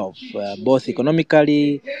itself, both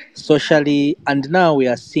economically, socially, and now we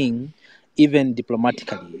are seeing even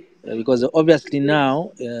diplomatically. Because obviously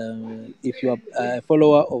now, if you are a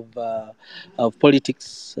follower of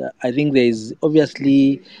politics, I think there is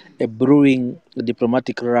obviously a brewing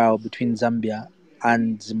diplomatic row between Zambia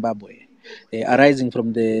and Zimbabwe, arising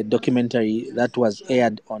from the documentary that was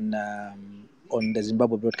aired on the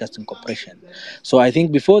Zimbabwe Broadcasting Corporation. So I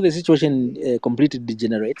think before the situation completely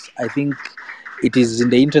degenerates, I think it is in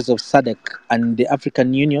the interest of SADC and the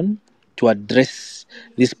African Union to address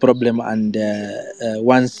this problem and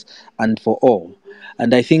once and for all.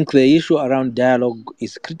 And I think the issue around dialogue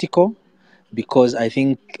is critical, because I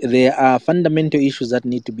think there are fundamental issues that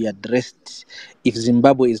need to be addressed if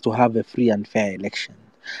Zimbabwe is to have a free and fair election.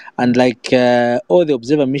 And like all the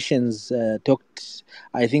observer missions talked,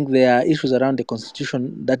 I think there are issues around the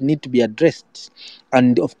constitution that need to be addressed.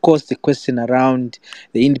 And of course, the question around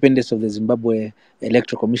the independence of the Zimbabwe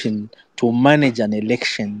Electoral Commission to manage an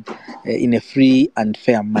election in a free and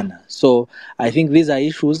fair manner. So I think these are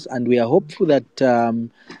issues, and we are hopeful that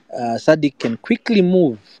SADC can quickly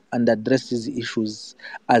move and address these issues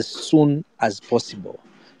as soon as possible.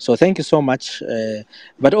 So thank you so much.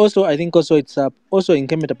 But also, I think also it's also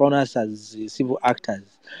incumbent upon us as civil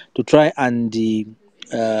actors to try and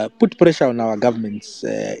put pressure on our governments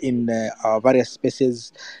in our various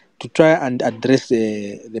spaces to try and address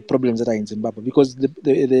the problems that are in Zimbabwe, because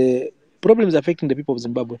the problems affecting the people of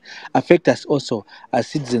Zimbabwe affect us also as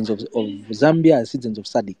citizens of Zambia, as citizens of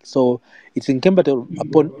SADC. So it's incumbent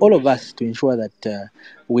upon all of us to ensure that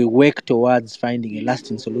we work towards finding a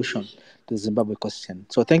lasting solution to the Zimbabwe question.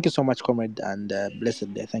 So thank you so much, comrade, and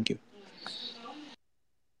blessed day. Thank you.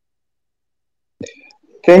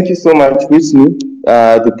 Thank you so much, Whitney.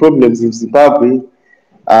 The problems in Zimbabwe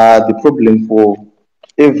are the problem for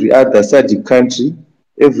every other SADC country,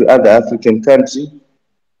 every other African country,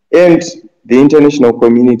 and the international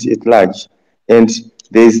community at large. And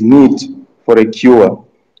there is need for a cure.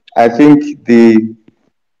 I think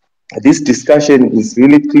this discussion is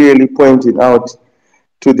really clearly pointing out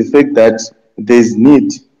to the fact that there is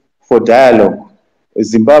need for dialogue.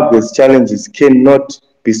 Zimbabwe's challenges cannot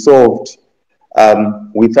be solved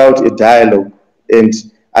without a dialogue. And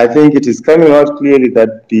I think it is coming out clearly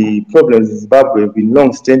that the problems in Zimbabwe have been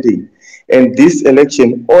long-standing. And this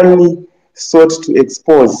election only sought to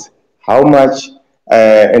expose how much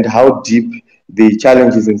and how deep the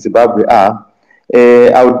challenges in Zimbabwe are.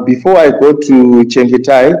 Before I go to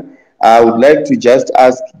Chengetai, I would like to just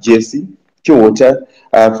ask Jessie Chiwota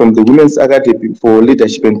from the Women's Academy for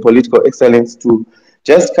Leadership and Political Excellence to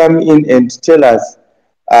just come in and tell us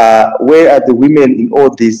where are the women in all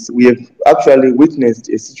this. We have actually witnessed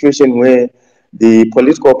a situation where the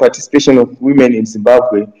political participation of women in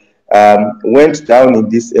Zimbabwe went down in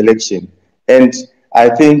this election. And I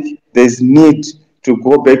think there's need to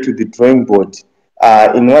go back to the drawing board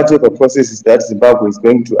in whatever processes that Zimbabwe is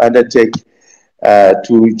going to undertake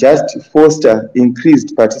to just foster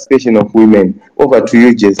increased participation of women. Over to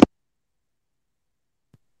you, Jess.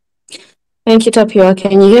 Thank you, Tapio.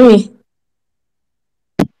 Can you hear me?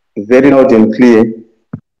 Very loud and clear.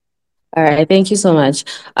 All right, thank you so much.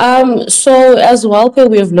 So as WALPE,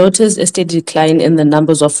 we have noticed a steady decline in the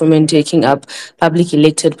numbers of women taking up public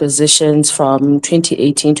elected positions from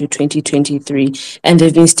 2018 to 2023, and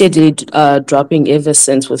they've been steadily dropping ever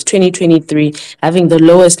since, with 2023 having the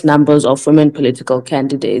lowest numbers of women political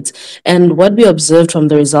candidates. And what we observed from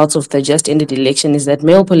the results of the just ended election is that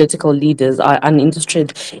male political leaders are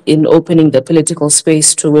uninterested in opening the political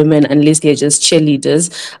space to women unless they're just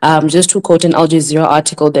cheerleaders. Just to quote an Al Jazeera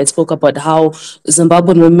article that spoke about how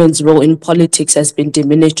Zimbabwean women's role in politics has been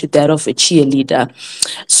diminished to that of a cheerleader.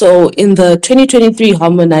 So in the 2023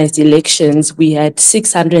 harmonized elections, we had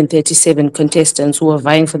 637 contestants who were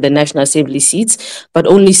vying for the National Assembly seats, but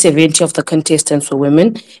only 70 of the contestants were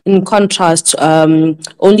women. In contrast,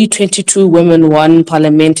 only 22 women won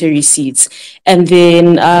parliamentary seats. And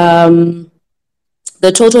then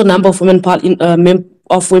the total number of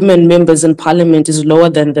women members in parliament is lower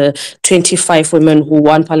than the 25 women who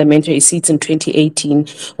won parliamentary seats in 2018,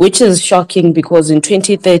 which is shocking because in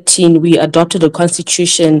 2013 we adopted a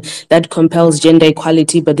constitution that compels gender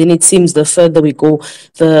equality, but then it seems the further we go,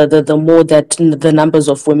 the more that the numbers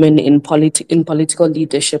of women in political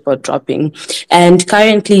leadership are dropping. And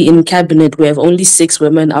currently in cabinet we have only 6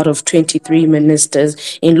 women out of 23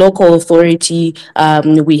 ministers. In local authority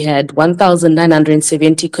we had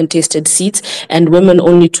 1,970 contested seats, and women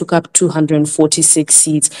only took up 246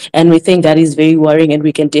 seats. And we think that is very worrying, and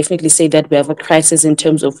we can definitely say that we have a crisis in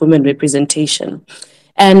terms of women representation.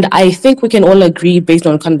 And I think we can all agree, based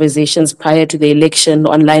on conversations prior to the election,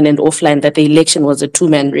 online and offline, that the election was a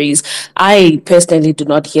two-man race. I personally do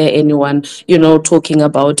not hear anyone, talking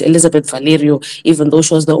about Elizabeth Valerio, even though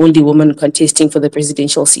she was the only woman contesting for the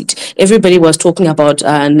presidential seat. Everybody was talking about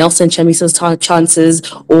Nelson Chamisa's chances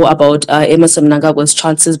or about Emerson Mnangagwa's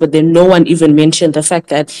chances, but then no one even mentioned the fact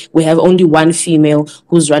that we have only one female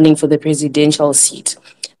who's running for the presidential seat.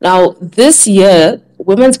 Now, this year,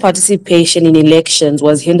 women's participation in elections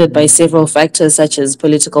was hindered by several factors such as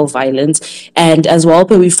political violence. And as well,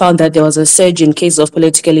 we found that there was a surge in cases of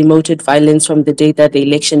politically motivated violence from the day that the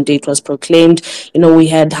election date was proclaimed. We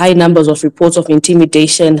had high numbers of reports of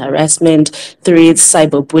intimidation, harassment, threats,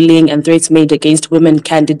 cyberbullying, and threats made against women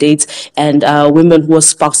candidates and women who were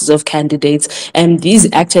spouses of candidates. And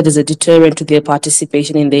these acted as a deterrent to their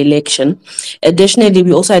participation in the election. Additionally,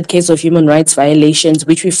 we also had cases of human rights violations,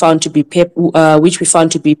 which we found to be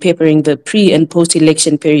peppering the pre and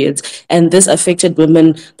post-election periods, and this affected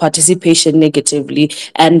women participation negatively.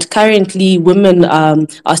 And currently, women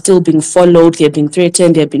are still being followed, they're being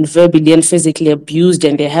threatened, they're being verbally and physically abused,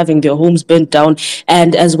 and they're having their homes burnt down.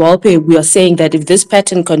 And as well, we are saying that if this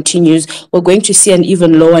pattern continues, we're going to see an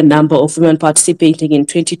even lower number of women participating in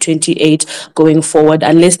 2028 going forward,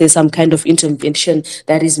 unless there's some kind of intervention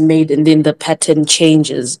that is made and then the pattern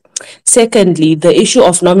changes. Secondly, the issue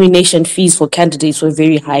of nomination fees for candidates were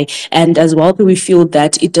very high, and as well, we feel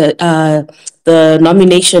that the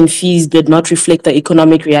nomination fees did not reflect the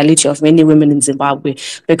economic reality of many women in Zimbabwe,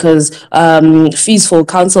 because fees for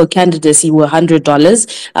council candidacy were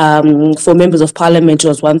 $100, for members of parliament it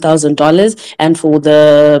was $1,000, and for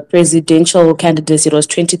the presidential candidacy it was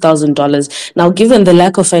 $20,000. Now, given the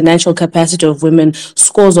lack of financial capacity of women,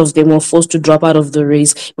 scores of them were forced to drop out of the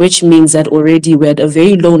race, which means that already we had a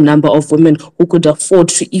very low number of women who could afford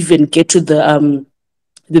to even get to the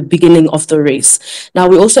beginning of the race. Now,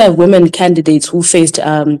 we also have women candidates who faced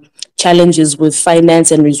challenges with finance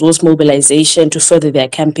and resource mobilization to further their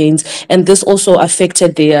campaigns, and this also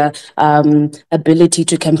affected their ability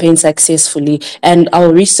to campaign successfully. And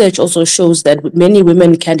our research also shows that many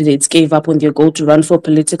women candidates gave up on their goal to run for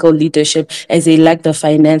political leadership as they lacked the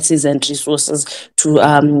finances and resources to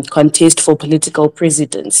contest for political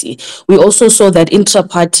presidency. We also saw that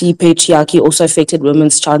intra-party patriarchy also affected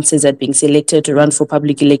women's chances at being selected to run for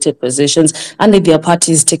public elected positions under their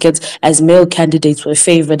party's tickets, as male candidates were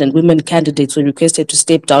favored and women candidates were requested to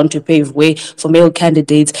step down to pave way for male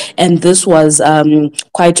candidates. And this was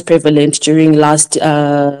quite prevalent during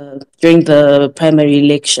the primary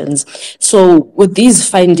elections. So with these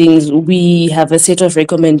findings, we have a set of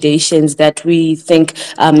recommendations that we think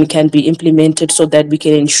can be implemented so that we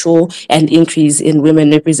can ensure an increase in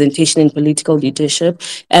women representation in political leadership.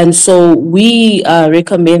 And so we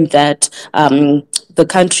recommend that the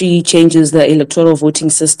country changes the electoral voting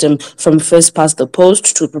system from first past the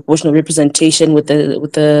post to proportional representation with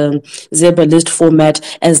the zebra list format,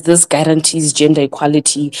 as this guarantees gender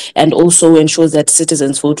equality and also ensures that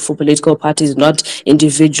citizens vote for political parties, not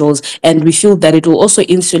individuals. And we feel that it will also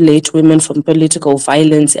insulate women from political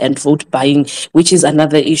violence and vote buying, which is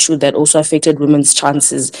another issue that also affected women's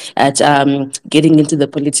chances at getting into the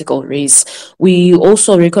political race. We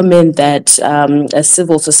also recommend that as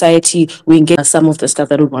civil society, we engage some of the stuff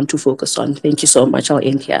that we want to focus on. Thank you so much. I'll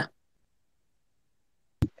end here.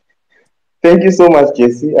 Thank you so much,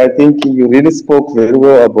 Jesse. I think you really spoke very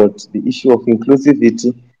well about the issue of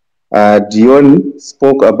inclusivity. Dion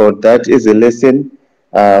spoke about that as a lesson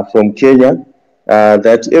from Kenya,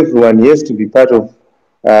 that everyone has to be part of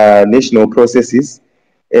national processes.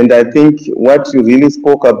 And I think what you really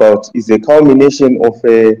spoke about is a culmination of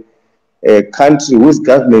a country whose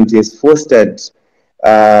government has fostered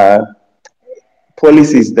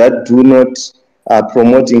policies that do not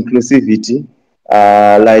promote inclusivity,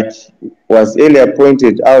 like was earlier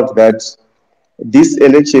pointed out, that this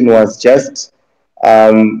election was just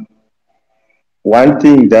one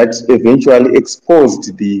thing that eventually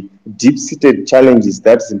exposed the deep-seated challenges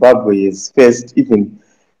that Zimbabwe has faced even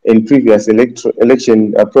in previous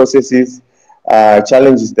election processes,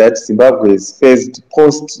 challenges that Zimbabwe has faced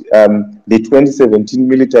post the 2017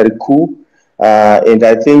 military coup. And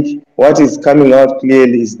I think what is coming out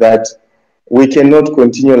clearly is that we cannot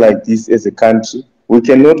continue like this as a country. We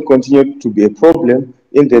cannot continue to be a problem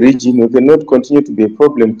in the region. We cannot continue to be a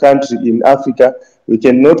problem country in Africa. We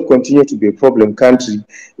cannot continue to be a problem country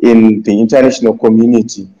in the international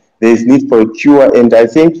community. There is need for a cure. And I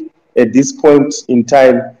think at this point in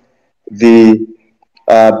time, the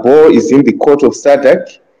ball is in the court of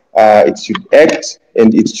SADC. It should act,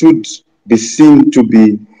 and it should be seen to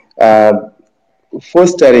be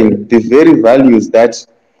fostering the very values that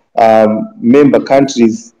member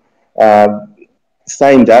countries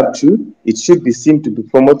signed up to. It should be seen to be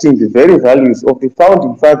promoting the very values of the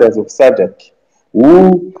founding fathers of SADC,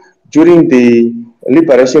 who, during the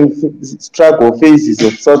liberation struggle phases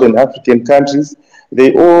of Southern African countries,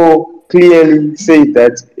 they all clearly say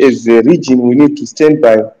that as a region we need to stand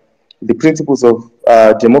by the principles of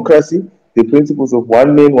democracy, the principles of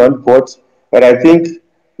one man, one vote. But I think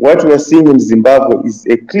what we are seeing in Zimbabwe is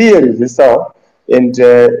a clear reversal, and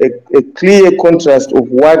a clear contrast of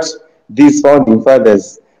what these founding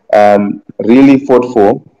fathers really fought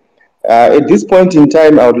for. At this point in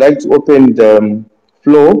time, I would like to open the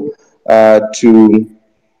floor to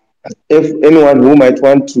if anyone who might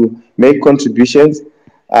want to make contributions.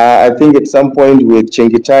 I think at some point with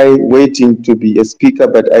Chengitai waiting to be a speaker,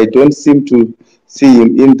 but I don't seem to see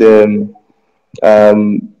him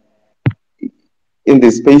um, in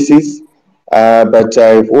the spaces. But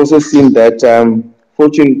I've also seen that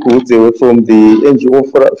Fortune Kudze from the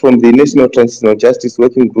NGO, from the National Transitional Justice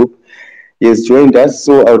Working Group, he has joined us.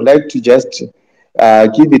 So I would like to just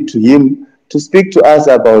give it to him to speak to us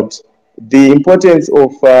about the importance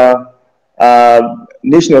of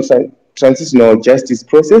national transitional justice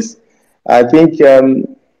process. I think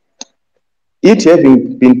it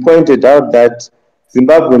having been pointed out that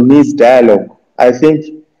Zimbabwe needs dialogue. I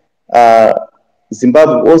think uh,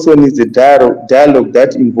 Zimbabwe also needs a dialogue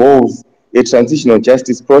that involves a transitional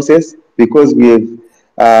justice process, because we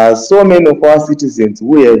have so many of our citizens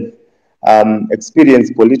who have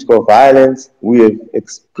experienced political violence, we have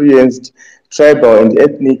experienced tribal and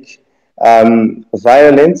ethnic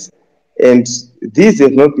violence, and these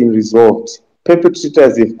have not been resolved.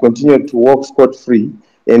 Perpetrators have continued to walk scot-free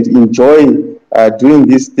and enjoy doing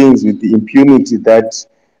these things with the impunity that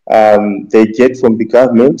they get from the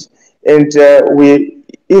government. And we,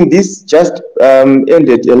 in this just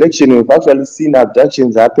ended election, we've actually seen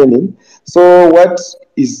abductions happening. So what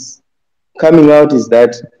is coming out is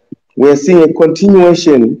that we're seeing a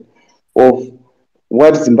continuation of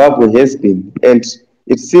what Zimbabwe has been. And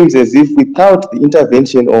it seems as if without the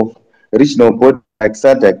intervention of regional bodies like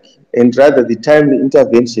SADC, and rather the timely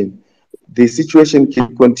intervention, the situation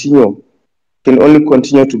can only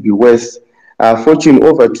continue to be worse. Fortune,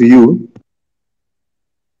 over to you.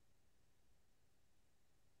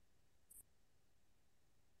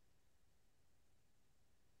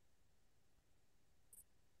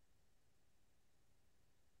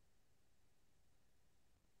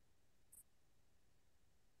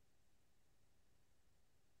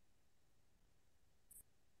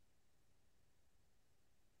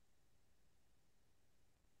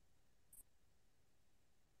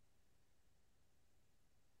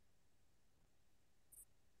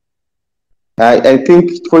 I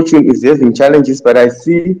think Fortune is having challenges, but I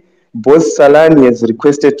see Boss Salani has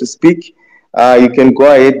requested to speak. You can go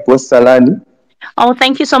ahead, Boss Salani. Oh,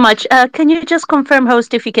 thank you so much. Can you just confirm,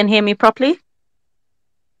 host, if you can hear me properly?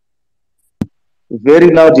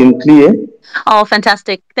 Very loud and clear. Oh,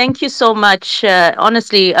 fantastic. Thank you so much.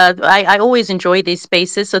 Honestly, I always enjoy these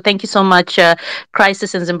spaces. So thank you so much,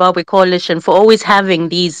 Crisis in Zimbabwe Coalition, for always having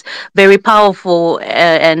these very powerful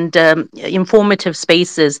and informative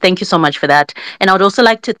spaces. Thank you so much for that. And I would also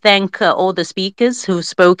like to thank all the speakers who've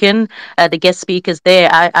spoken, the guest speakers there.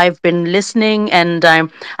 I've been listening, and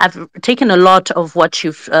I've taken a lot of what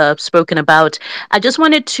you've spoken about. I just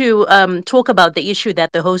wanted to talk about the issue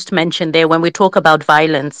that the host mentioned there when we talk about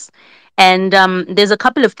violence. And there's a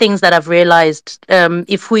couple of things that I've realized.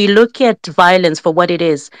 If we look at violence for what it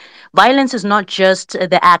is, violence is not just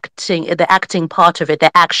the acting part of it,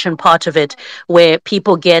 the action part of it, where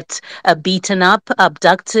people get beaten up,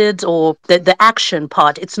 abducted, or the action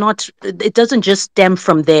part. It doesn't just stem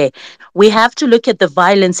from there. We have to look at the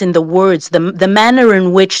violence in the words, the manner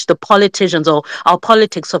in which the politicians or our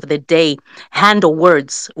politics of the day handle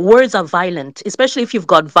words. Words are violent, especially if you've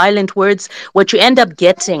got violent words. What you end up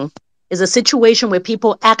getting is a situation where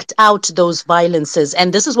people act out those violences.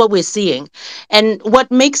 And this is what we're seeing. And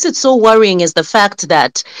what makes it so worrying is the fact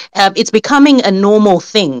that it's becoming a normal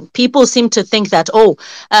thing. People seem to think that,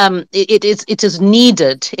 it is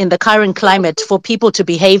needed in the current climate for people to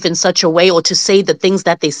behave in such a way or to say the things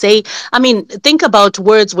that they say. I mean, think about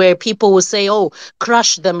words where people will say, oh,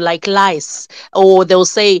 crush them like lice, or they'll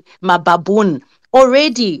say, mababoon.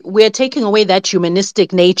 Already, we're taking away that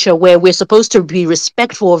humanistic nature where we're supposed to be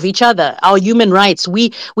respectful of each other, our human rights.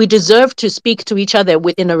 We deserve to speak to each other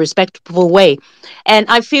in a respectful way. And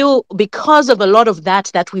I feel because of a lot of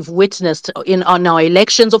that we've witnessed on our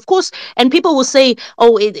elections, of course, and people will say,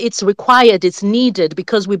 oh, it's required, it's needed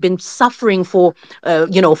because we've been suffering for,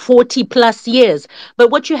 40 plus years.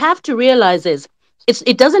 But what you have to realize is,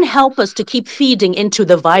 it doesn't help us to keep feeding into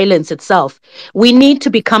the violence itself. We need to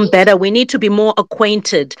become better. We need to be more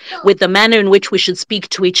acquainted with the manner in which we should speak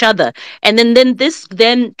to each other. And then this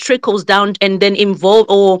then trickles down and then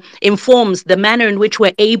informs the manner in which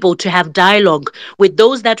we're able to have dialogue with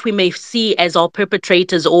those that we may see as our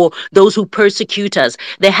perpetrators or those who persecute us.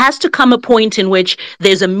 There has to come a point in which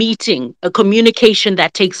there's a meeting, a communication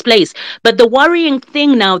that takes place. But the worrying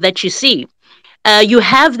thing now that you see, You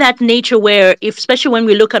have that nature where, if, especially when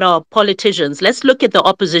we look at our politicians, let's look at the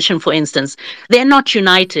opposition, for instance, they're not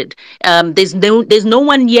united. There's no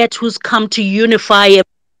one yet who's come to unify.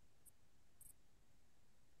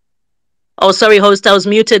 Oh, sorry, host, I was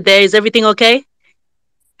muted there. Is everything okay?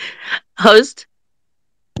 Host?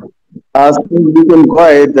 So you can go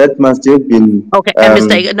ahead. That must have been Okay, a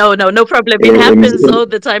mistake. No problem. It a happens mistake. all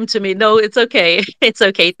the time to me. No, it's okay. It's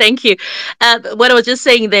okay. Thank you. What I was just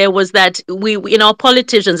saying there was that our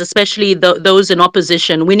politicians, especially those in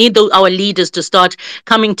opposition, we need our leaders to start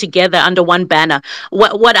coming together under one banner.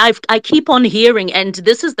 What I keep on hearing, and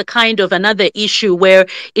this is the kind of another issue where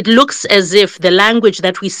it looks as if the language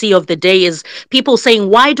that we see of the day is people saying,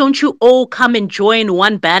 why don't you all come and join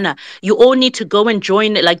one banner? You all need to go and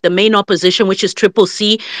join like the main opposition, which is Triple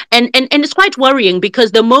C. And it's quite worrying,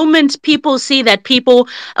 because the moment people see that people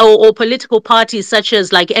or political parties such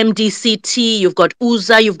as like MDCT, you've got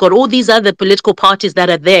UZA, you've got all these other political parties that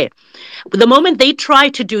are there, the moment they try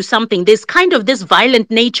to do something, there's kind of this violent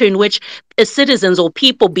nature in which citizens or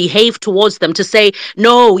people behave towards them to say,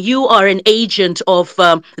 no, you are an agent of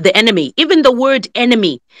the enemy. Even the word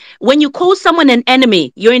enemy, when you call someone an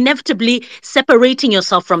enemy, you're inevitably separating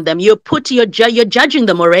yourself from them. You're judging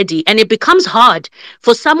them already, and it becomes hard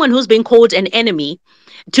for someone who's been called an enemy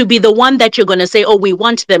to be the one that you're going to say, oh, we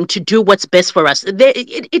want them to do what's best for us.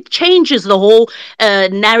 It changes the whole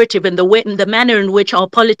narrative and the manner in which our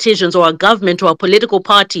politicians or our government or our political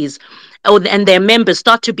parties and their members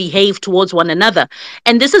start to behave towards one another.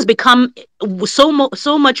 And this has become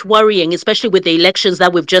so much worrying, especially with the elections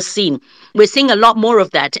that we've just seen. We're seeing a lot more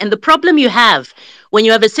of that. And the problem you have when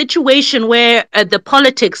you have a situation where the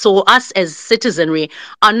politics or us as citizenry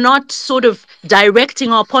are not sort of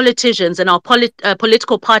directing our politicians and our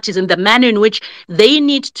political parties in the manner in which they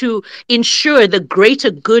need to ensure the greater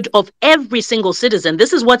good of every single citizen.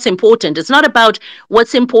 This is what's important. It's not about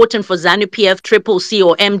what's important for ZANU-PF, Triple C,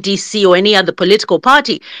 or MDC, or any other political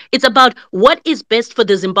party. It's about what is best for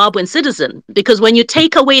the Zimbabwean citizen. Because when you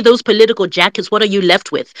take away those political jackets, what are you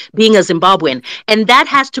left with? Being a Zimbabwean. And that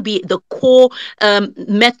has to be the core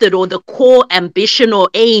method or the core ambition or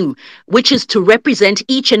aim, which is to represent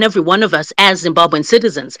each and every one of us as Zimbabwean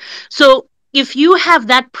citizens. So if you have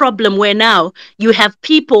that problem where now you have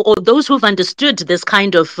people or those who've understood this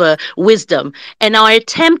kind of wisdom and are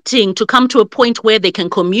attempting to come to a point where they can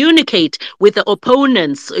communicate with the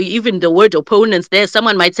opponents, even the word opponents there,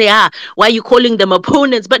 someone might say, why are you calling them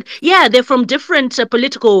opponents? But yeah, they're from different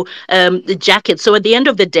political jackets. So at the end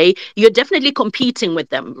of the day, you're definitely competing with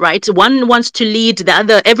them, right? One wants to lead, the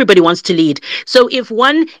other, everybody wants to lead. So if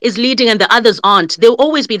one is leading and the others aren't, there'll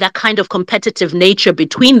always be that kind of competitive nature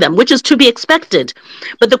between them, which is to be expected.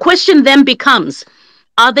 But the question then becomes,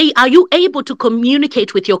 are you able to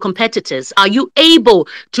communicate with your competitors? Are you able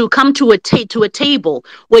to come to a table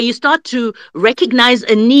where you start to recognize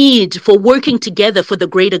a need for working together for the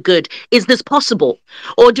greater good? Is this possible?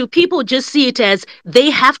 Or do people just see it as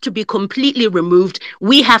they have to be completely removed?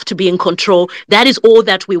 We have to be in control. That is all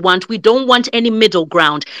that we want. We don't want any middle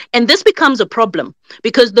ground. And this becomes a problem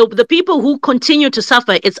because the people who continue to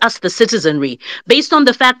suffer, it's us, the citizenry, based on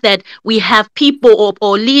the fact that we have people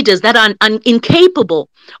or leaders that are incapable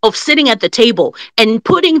of sitting at the table and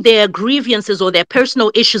putting their grievances or their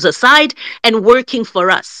personal issues aside and working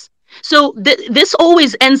for us. So this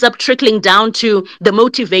always ends up trickling down to the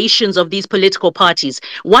motivations of these political parties.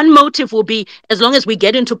 One motive will be, as long as we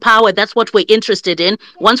get into power, that's what we're interested in.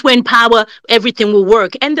 Once we're in power, everything will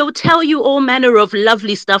work. And they'll tell you all manner of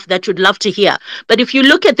lovely stuff that you'd love to hear. But if you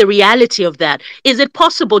look at the reality of that, is it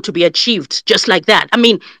possible to be achieved just like that? I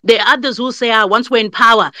mean, there are others who say, once we're in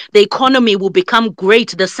power, the economy will become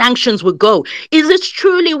great, the sanctions will go. Is it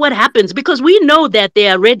truly what happens? Because we know that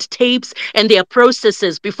there are red tapes and there are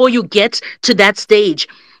processes before you get to that stage.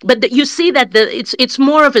 But you see that it's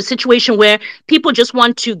more of a situation where people just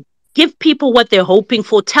want to give people what they're hoping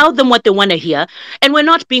for, tell them what they want to hear, and we're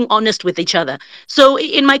not being honest with each other. So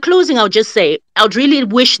in my closing, I'll just say, I would really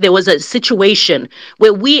wish there was a situation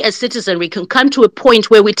where we as citizenry can come to a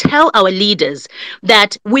point where we tell our leaders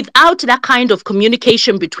that without that kind of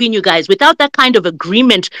communication between you guys, without that kind of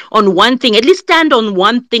agreement on one thing, at least stand on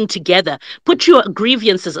one thing together, put your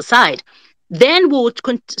grievances aside, then we'll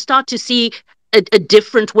start to see a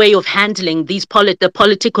different way of handling the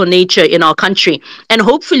political nature in our country, and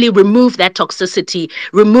hopefully remove that toxicity,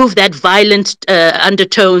 remove that violent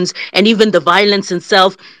undertones, and even the violence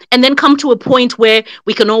itself, and then come to a point where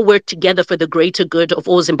we can all work together for the greater good of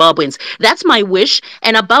all Zimbabweans. That's my wish.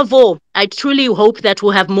 And above all, I truly hope that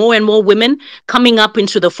we'll have more and more women coming up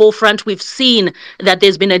into the forefront. We've seen that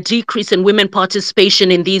there's been a decrease in women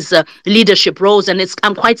participation in these leadership roles, and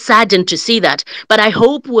I'm quite saddened to see that. But I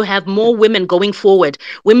hope we'll have more women going forward,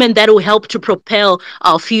 women that will help to propel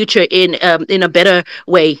our future in a better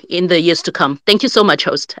way in the years to come. Thank you so much,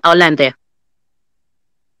 host. I'll land there.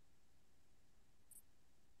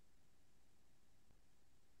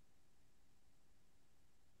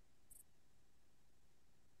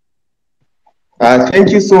 Thank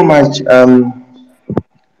you so much.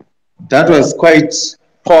 That was quite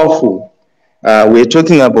powerful. We're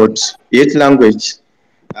talking about eight language,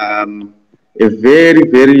 a very,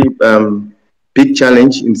 very big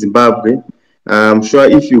challenge in Zimbabwe. I'm sure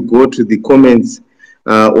if you go to the comments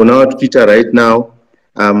on our Twitter right now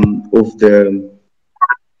of the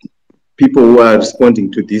people who are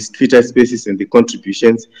responding to these Twitter spaces and the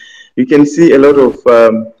contributions, you can see a lot of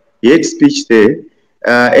hate speech there.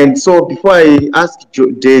 And so before I ask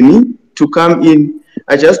Danny to come in,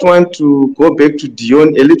 I just want to go back to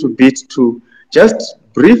Dion a little bit to just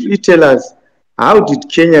briefly tell us, how did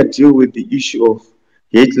Kenya deal with the issue of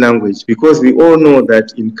hate language? Because we all know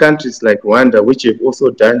that in countries like Rwanda, which have also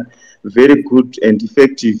done very good and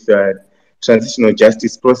effective transitional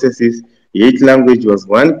justice processes, hate language was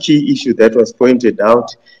one key issue that was pointed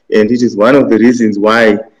out, and it is one of the reasons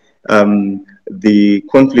why the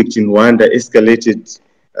conflict in Rwanda escalated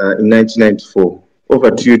in 1994.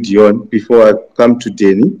 Over to you, Dion, before I come to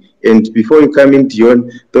Denny. And before you come in, Dion,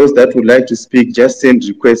 those that would like to speak, just send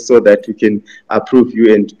requests so that we can approve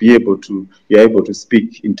you and you're able to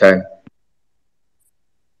speak in time.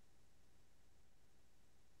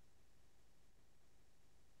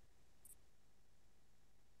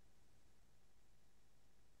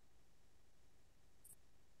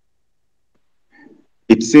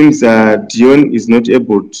 It seems Dion is not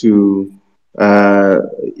able to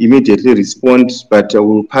immediately respond, but I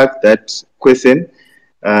will park that question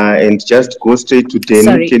and just go straight to Danny.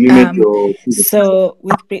 Sorry. Can you make your... So,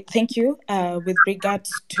 thank you. With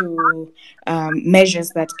regards to measures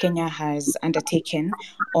that Kenya has undertaken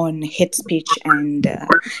on hate speech and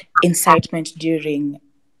incitement during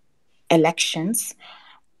elections,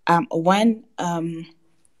 one,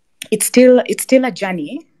 it's still a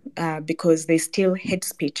journey. Because there's still hate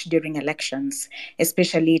speech during elections,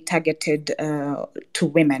 especially targeted to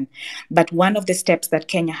women. But one of the steps that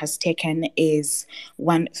Kenya has taken is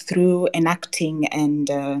one through enacting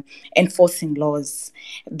and enforcing laws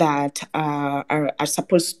that are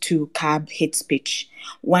supposed to curb hate speech.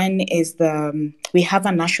 One is we have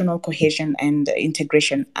a National Cohesion and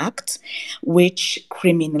Integration Act, which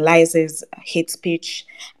criminalizes hate speech,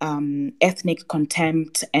 ethnic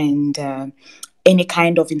contempt, and any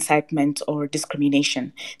kind of incitement or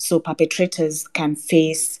discrimination. So perpetrators can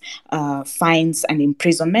face fines and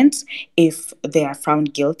imprisonment if they are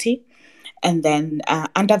found guilty. And then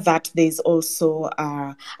under that, there's also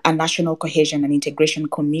a National Cohesion and Integration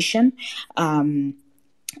Commission,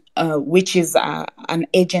 which is an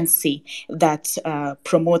agency that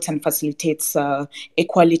promotes and facilitates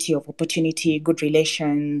equality of opportunity, good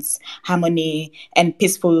relations, harmony, and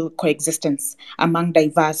peaceful coexistence among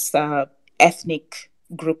diverse ethnic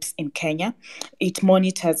groups in Kenya. It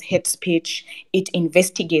monitors hate speech, it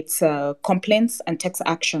investigates complaints and takes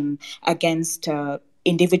action against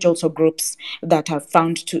individuals or groups that are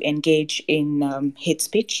found to engage in hate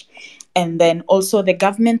speech. And then also the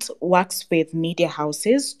government works with media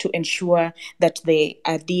houses to ensure that they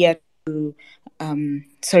adhere to...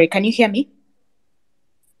 sorry, can you hear me?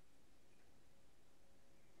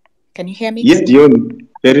 Can you hear me? Yes, Dion,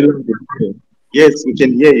 very loud. Yes, we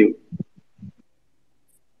can hear you.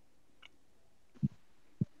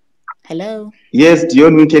 Hello? Yes,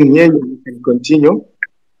 Dion, we can hear you. We can continue.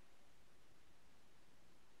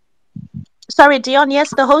 Sorry, Dion. Yes,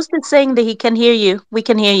 the host is saying that he can hear you. We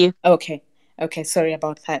can hear you. Okay. Okay, sorry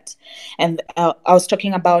about that. And I was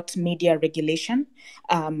talking about media regulation,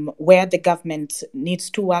 where the government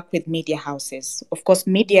needs to work with media houses. Of course,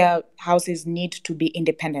 media houses need to be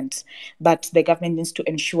independent, but the government needs to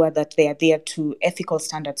ensure that they adhere to ethical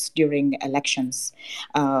standards during elections.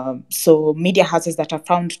 So media houses that are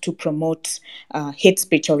found to promote hate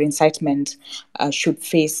speech or incitement should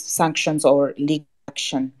face sanctions or legal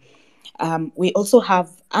action. We also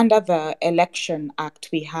have, under the Election Act,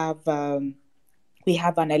 we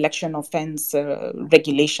have an election offense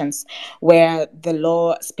regulations where the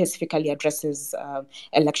law specifically addresses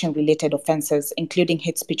election-related offenses, including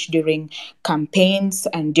hate speech during campaigns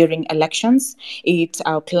and during elections. It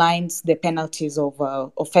outlines the penalties of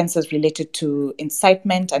offenses related to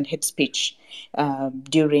incitement and hate speech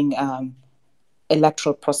during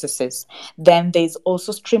electoral processes. Then there's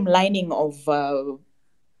also streamlining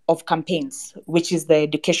of campaigns, which is the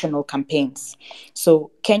educational campaigns.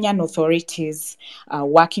 So Kenyan authorities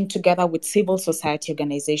working together with civil society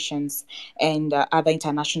organizations and other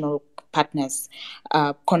international partners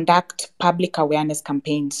conduct public awareness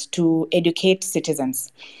campaigns to educate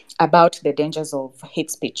citizens about the dangers of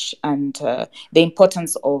hate speech and the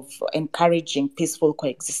importance of encouraging peaceful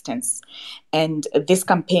coexistence. And these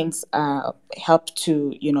campaigns help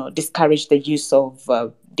to, discourage the use of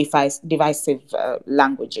divisive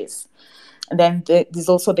languages. And then there's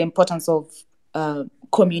also the importance of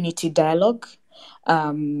community dialogue.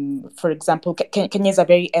 For example, Kenya is a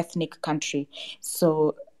very ethnic country,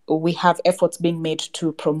 so we have efforts being made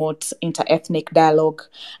to promote inter-ethnic dialogue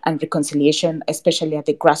and reconciliation, especially at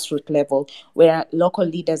the grassroots level, where local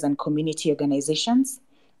leaders and community organizations,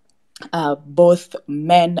 both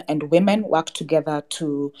men and women, work together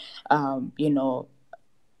to,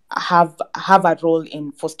 have a role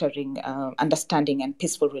in fostering understanding and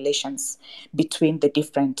peaceful relations between the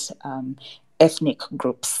different ethnic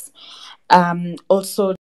groups.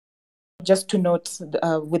 Also, just to note,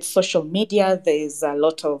 with social media, there is a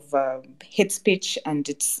lot of hate speech, and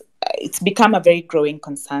it's become a very growing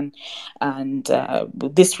concern. And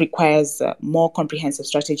this requires more comprehensive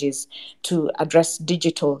strategies to address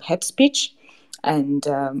digital hate speech. And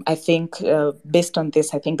I think based on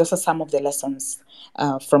this, I think those are some of the lessons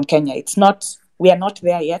from Kenya. We are not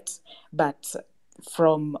there yet, but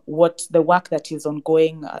from what the work that is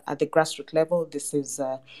ongoing at the grassroots level,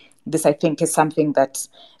 this I think is something that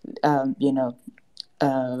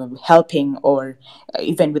helping, or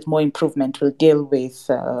even with more improvement, will deal with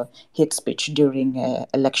hate speech during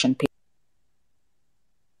election period.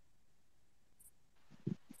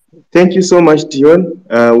 Thank you so much, Dion.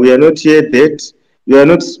 We are not yet that. We are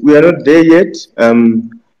not there yet.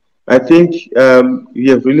 I think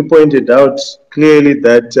you have really pointed out clearly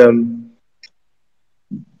that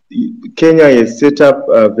Kenya has set up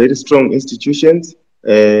very strong institutions.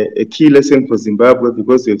 A key lesson for Zimbabwe,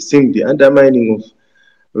 because we've seen the undermining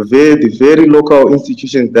of the very local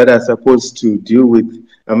institutions that are supposed to deal with,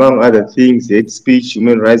 among other things, hate speech,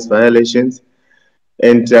 human rights violations,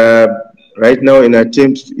 and right now in an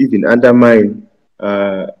attempt to even undermine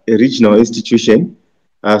a regional institution.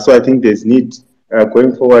 So I think there's need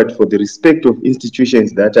going forward for the respect of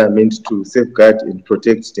institutions that are meant to safeguard and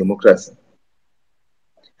protect democracy.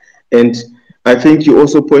 And I think you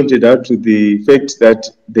also pointed out to the fact that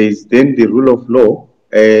there's then the rule of law.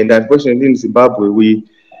 And unfortunately in Zimbabwe,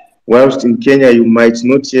 whilst in Kenya you might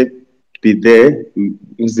not yet be there,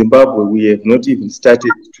 in Zimbabwe we have not even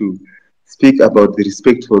started to speak about the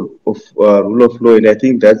respect of rule of law. And I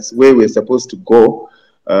think that's where we're supposed to go,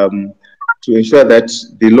 to ensure that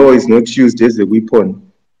the law is not used as a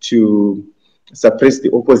weapon to suppress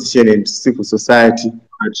the opposition and civil society,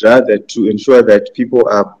 but rather to ensure that people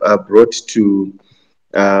are brought to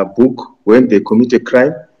book when they commit a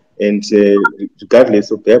crime, and regardless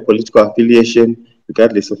of their political affiliation,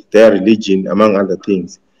 regardless of their religion, among other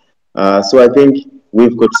things. So I think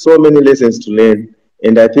we've got so many lessons to learn,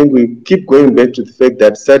 and I think we keep going back to the fact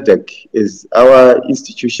that SADC is our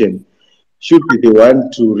institution, should be the one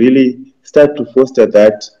to really start to foster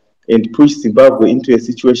that and push Zimbabwe into a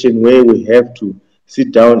situation where we have to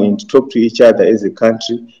sit down and talk to each other as a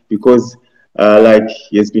country, because like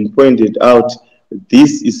has been pointed out,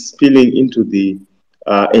 this is spilling into the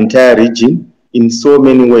entire region in so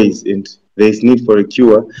many ways, and there is need for a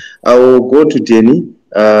cure. I will go to Denny.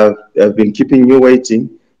 I've been keeping you waiting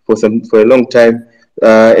for a long time.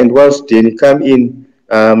 And whilst Denny come in,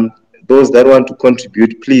 those that want to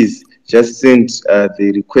contribute, please just send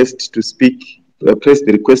the request to speak, press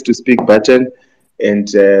the request to speak button, and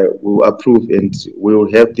we'll approve, and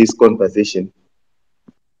we'll have this conversation.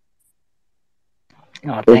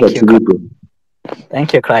 Oh,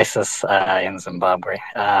 thank you, Crisis in Zimbabwe.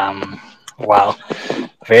 Wow,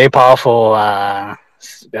 very powerful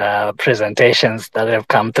presentations that have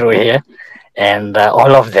come through here, and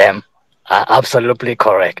all of them are absolutely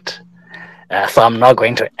correct. So I'm not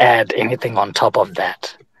going to add anything on top of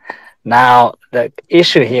that. Now, the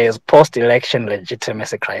issue here is post-election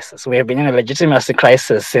legitimacy crisis. We have been in a legitimacy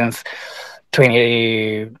crisis since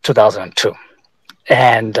 2002,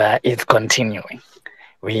 and it's continuing.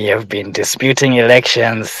 We have been disputing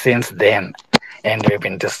elections since then, and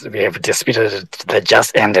we have disputed the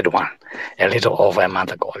just ended one a little under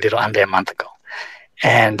a month ago.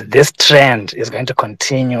 And this trend is going to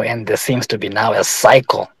continue, and there seems to be now a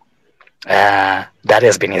cycle that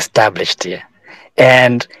has been established here.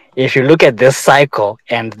 And if you look at this cycle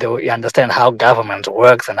and you understand how government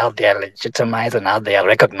works and how they are legitimized and how they are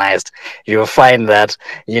recognized, you'll find that,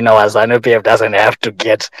 as ZANU-PF doesn't have to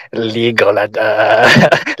get legal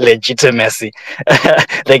legitimacy.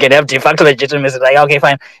 They can have de facto legitimacy. Like, okay,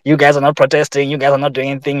 fine, you guys are not protesting, you guys are not doing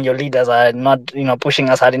anything, your leaders are not, pushing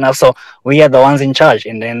us hard enough, so we are the ones in charge.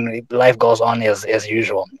 And then life goes on as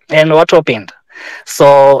usual. And what happened?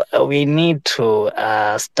 So we need to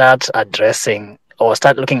start addressing or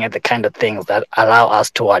start looking at the kind of things that allow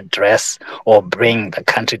us to address or bring the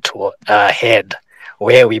country to a head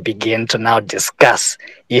where we begin to now discuss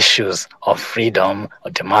issues of freedom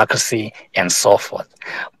or democracy and so forth.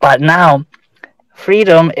 But now,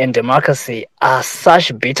 freedom and democracy are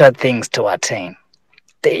such bitter things to attain.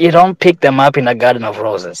 You don't pick them up in a garden of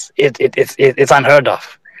roses. It's unheard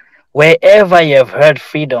of. Wherever you have heard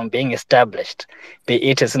freedom being established, be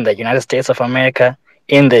it is in the United States of America,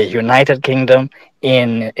 in the United Kingdom,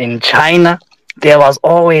 in China, there was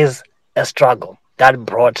always a struggle that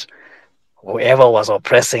brought whoever was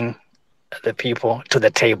oppressing the people to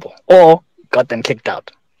the table or got them kicked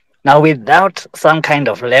out. Now, without some kind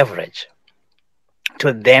of leverage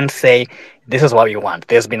to then say, this is what we want.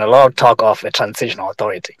 There's been a lot of talk of a transitional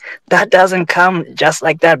authority. That doesn't come just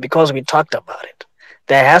like that because we talked about it.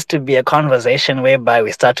 There has to be a conversation whereby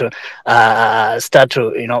we start to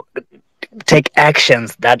take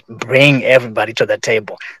actions that bring everybody to the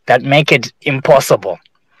table, that make it impossible.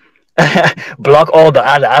 Block all the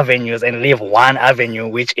other avenues and leave one avenue,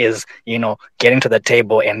 which is, getting to the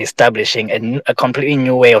table and establishing a completely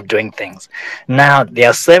new way of doing things. Now, there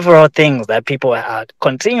are several things that people are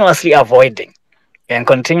continuously avoiding and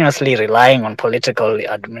continuously relying on political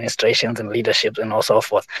administrations and leaderships and so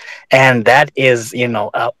forth. And that is,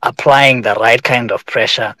 applying the right kind of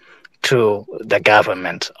pressure to the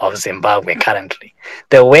government of Zimbabwe currently.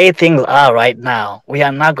 The way things are right now, we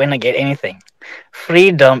are not going to get anything.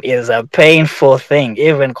 Freedom is a painful thing.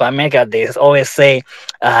 Even Kwame, they always say,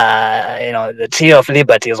 the tree of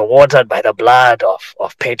liberty is watered by the blood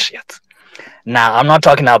of patriots. Now, I'm not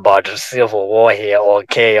talking about civil war here or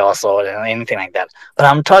chaos or anything like that, but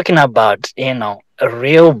I'm talking about,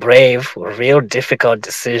 real brave, real difficult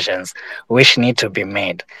decisions which need to be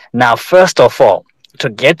made. Now, first of all, to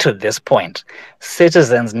get to this point,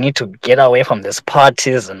 citizens need to get away from this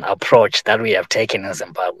partisan approach that we have taken in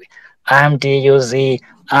Zimbabwe. I'm DUZ,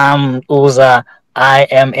 I'm UZA, I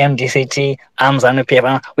am MDCT, I'm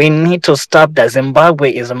ZANU-PF. We need to stop that.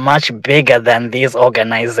 Zimbabwe is much bigger than these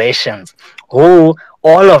organizations who,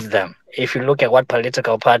 all of them, if you look at what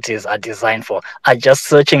political parties are designed for, are just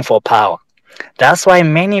searching for power. That's why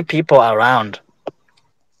many people around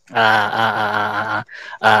the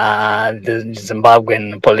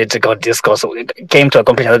Zimbabwean political discourse came to a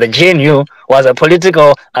conclusion that the GNU was a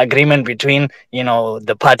political agreement between,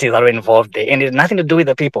 the parties that were involved there, and it had nothing to do with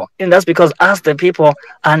the people. And that's because us, the people,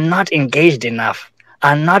 are not engaged enough,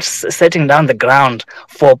 are not setting down the ground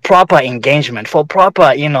for proper engagement, for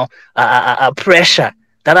proper, pressure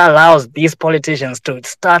that allows these politicians to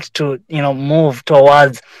start to, move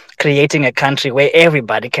towards creating a country where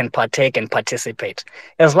everybody can partake and participate.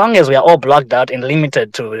 As long as we are all blocked out and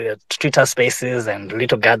limited to Twitter spaces and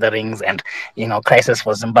little gatherings and, Crisis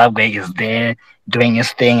for Zimbabwe is there doing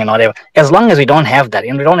its thing and whatever. As long as we don't have that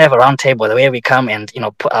and we don't have a round table where we come and,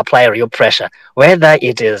 apply real pressure, whether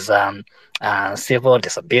it is civil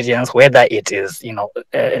disobedience, whether it is,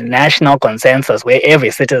 national consensus where every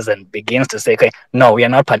citizen begins to say, okay, no, we are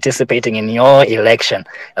not participating in your election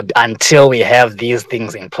until we have these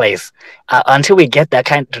things in place. Until we get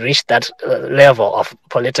reach that level of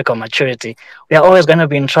political maturity, we are always going to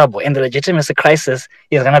be in trouble. And the legitimacy crisis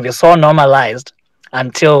is going to be so normalized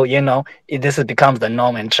until, this becomes the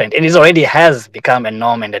norm and trend. And it already has become a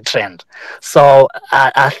norm and a trend. So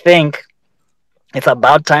I think it's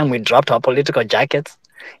about time we dropped our political jackets.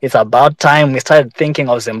 It's about time we started thinking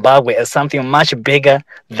of Zimbabwe as something much bigger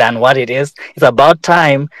than what it is. It's about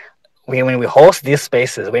time when we host these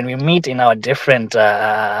spaces, when we meet in our different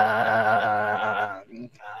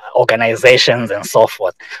organizations and so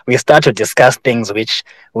forth, we start to discuss things which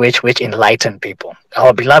enlighten people.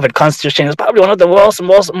 Our beloved constitution is probably one of the world's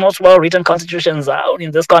most well-written constitutions out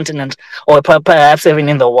in this continent, or perhaps even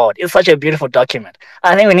in the world. It's such a beautiful document.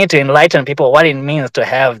 I think we need to enlighten people what it means to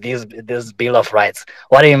have this Bill of Rights,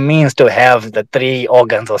 what it means to have the three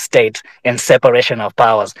organs of state and separation of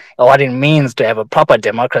powers, or what it means to have a proper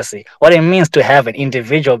democracy, what it means to have an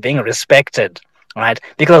individual being respected. Right?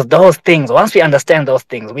 Because those things, once we understand those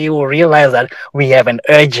things, we will realize that we have an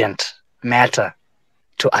urgent matter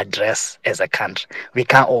to address as a country. We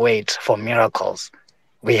can't wait for miracles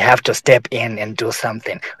we have to step in and do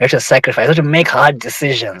something. We have to sacrifice. We have to make hard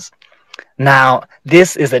decisions. Now,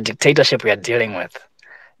 this is a dictatorship we are dealing with.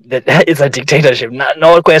 That it's a dictatorship.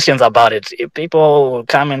 No questions about it. If people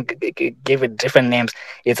come and give it different names,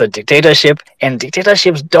 it's a dictatorship, and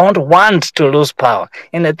dictatorships don't want to lose power.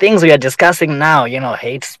 And the things we are discussing now,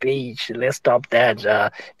 hate speech, let's stop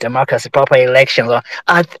that, democracy, proper elections,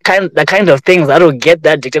 are the kind of things that will get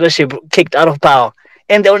that dictatorship kicked out of power.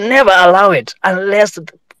 And they'll never allow it unless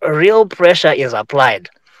real pressure is applied,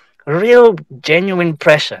 real, genuine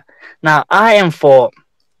pressure. Now, I am for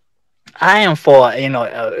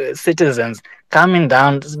citizens coming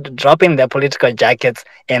down, dropping their political jackets,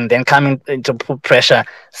 and then coming to put pressure,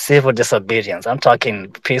 civil disobedience. I'm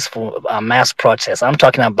talking peaceful mass protests. I'm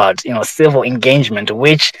talking about civil engagement,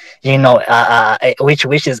 which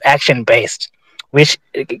which is action based, which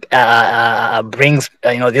brings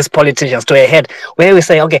these politicians to a head, where we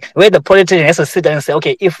say, okay, where the politician has to sit down and say,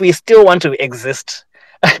 okay, if we still want to exist,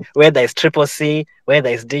 whether it's Triple C, whether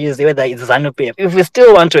it's DZ, whether it's ZANU-PF, if we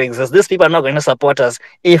still want to exist, these people are not going to support us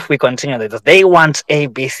if we continue like this. They want A,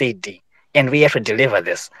 B, C, D, and we have to deliver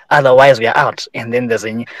this. Otherwise, we are out. And then there's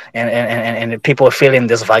and people feel in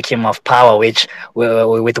this vacuum of power, which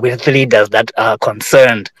with leaders that are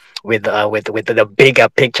concerned with the bigger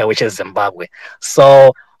picture, which is Zimbabwe.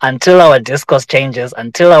 So until our discourse changes,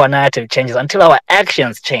 until our narrative changes, until our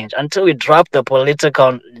actions change, until we drop the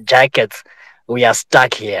political jackets, we are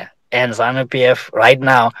stuck here. And ZANU-PF right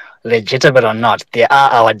now, legitimate or not, they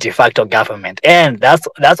are our de facto government. And that's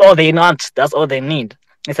all they want. That's all they need.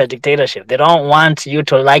 It's a dictatorship. They don't want you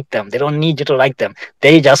to like them. They don't need you to like them.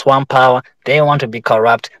 They just want power. They want to be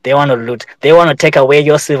corrupt. They want to loot. They want to take away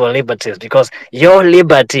your civil liberties, because your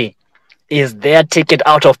liberty is their ticket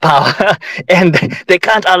out of power. And they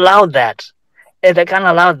can't allow that. They can't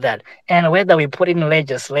allow that. And whether we put in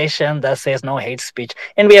legislation that says no hate speech,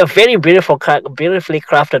 and we have very beautifully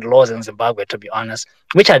crafted laws in Zimbabwe, to be honest,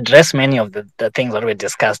 which address many of the things that we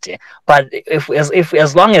discussed here. But if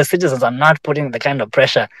as long as citizens are not putting the kind of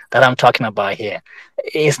pressure that I'm talking about here,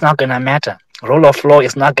 it's not gonna matter. Rule of law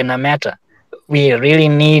is not gonna matter. We really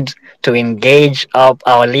need to engage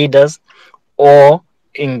our leaders, or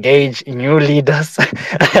engage new leaders,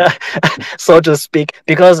 so to speak,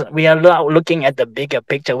 because we are looking at the bigger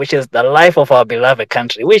picture, which is the life of our beloved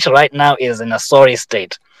country, which right now is in a sorry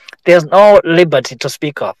state. There's no liberty to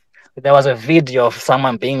speak of. There was a video of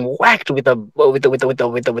someone being whacked with a boulder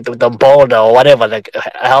or whatever the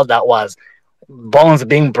hell that was, bones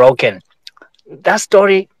being broken. That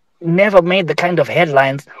story never made the kind of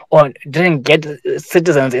headlines, or didn't get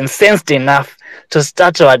citizens incensed enough to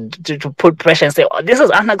start to put pressure and say, oh, this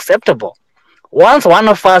is unacceptable. Once one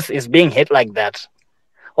of us is being hit like that,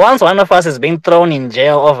 once one of us is being thrown in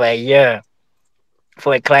jail over a year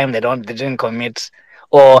for a crime they didn't commit,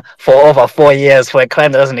 or for over 4 years for a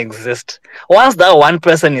crime that doesn't exist, once that one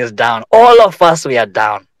person is down, all of us, we are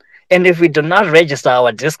down. And if we do not register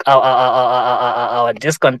our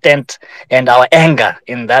discontent and our anger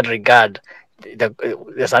in that regard, the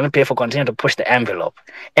ZANU-PF will continue to push the envelope.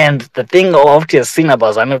 And the thing of you've seen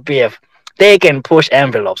about ZANU-PF, they can push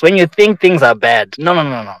envelopes. When you think things are bad, no.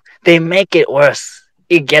 They make it worse.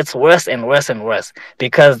 It gets worse and worse and worse,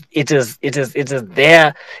 because it is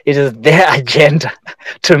their agenda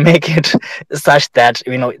to make it such that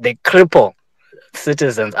they cripple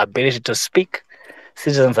citizens' ability to speak,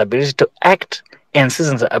 citizens' ability to act, and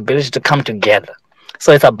citizens' ability to come together.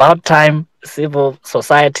 So it's about time civil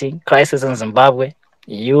society, crisis in Zimbabwe,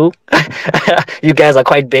 you guys are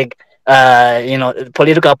quite big,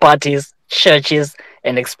 political parties, churches,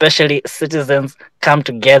 and especially citizens come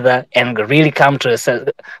together and really come to a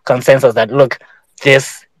consensus that, look,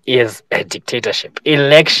 this is a dictatorship.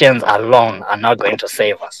 Elections alone are not going to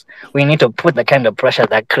save us. We need to put the kind of pressure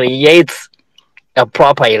that creates a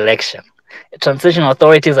proper election. Transitional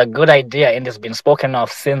authority is a good idea, and it's been spoken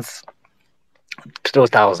of since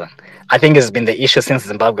 2000. I think it's been the issue since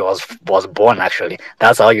Zimbabwe was born. Actually,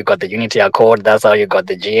 that's how you got the Unity Accord. That's how you got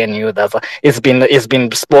the GNU. It's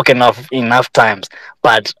been spoken of enough times,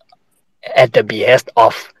 but at the behest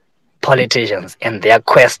of politicians and their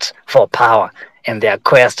quest for power and their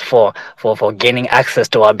quest for gaining access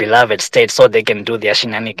to our beloved state so they can do their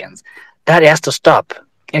shenanigans. That has to stop.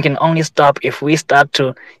 It can only stop if we start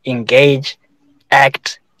to engage,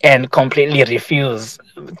 act, and completely refuse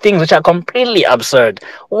things which are completely absurd.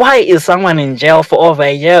 Why is someone in jail for over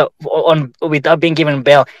a year without being given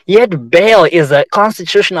bail? Yet bail is a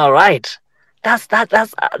constitutional right. That's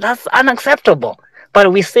unacceptable.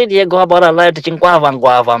 But we sit here, go about our life teaching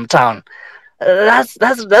guava town.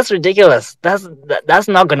 That's ridiculous. That's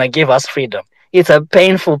not gonna give us freedom. It's a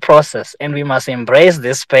painful process, and we must embrace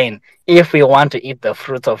this pain if we want to eat the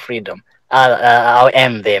fruits of freedom. I'll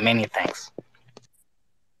end there. Many thanks.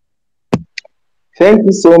 Thank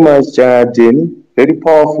you so much, Jenny. Very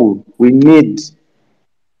powerful. We need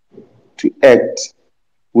to act.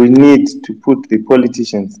 We need to put the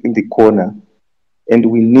politicians in the corner, and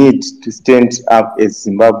we need to stand up as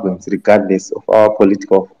Zimbabweans regardless of our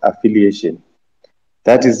political affiliation.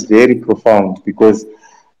 That is very profound because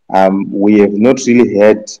we have not really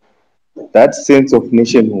had that sense of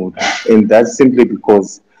nationhood, and that's simply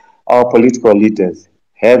because our political leaders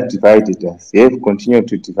have divided us, they have continued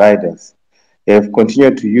to divide us, they have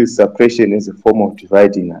continued to use suppression as a form of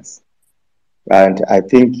dividing us. And I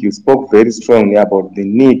think you spoke very strongly about the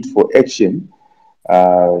need for action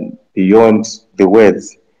uh, beyond the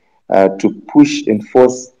words to push and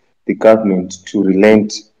force the government to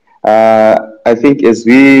relent. I think as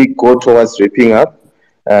we go towards wrapping up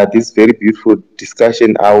this very beautiful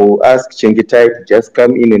discussion, I will ask Chengetai to just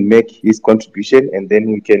come in and make his contribution, and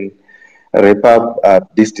then we can wrap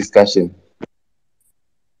up this discussion.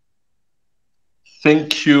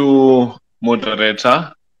 Thank you,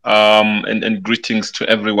 moderator, and greetings to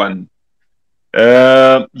everyone.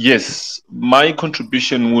 Yes, my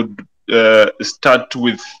contribution would start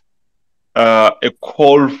with a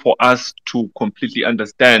call for us to completely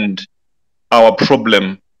understand our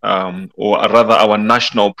problem, or rather our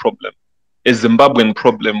national problem, a Zimbabwean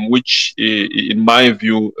problem, which in my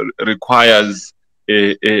view requires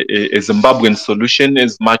a Zimbabwean solution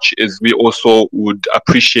as much as we also would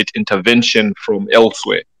appreciate intervention from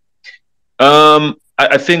elsewhere.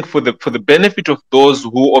 I think for the benefit of those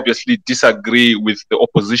who obviously disagree with the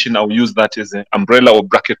opposition, I'll use that as an umbrella or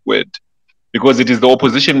bracket word, because it is the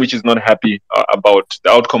opposition which is not happy about the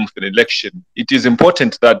outcome of an election. It is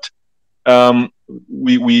important that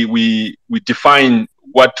we define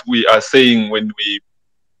what we are saying when we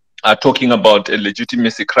are talking about a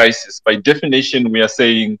legitimacy crisis. By definition, we are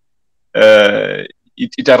saying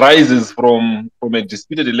it arises from a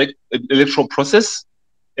disputed electoral process.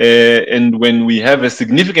 And when we have a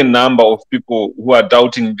significant number of people who are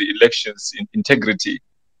doubting the election's integrity,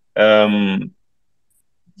 that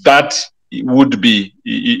would be,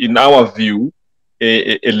 in our view,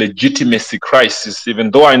 a legitimacy crisis,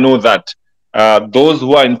 even though I know that those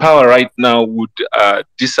who are in power right now would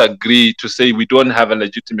disagree to say we don't have a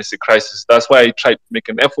legitimacy crisis. That's why I tried to make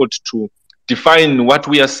an effort to define what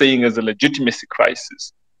we are saying as a legitimacy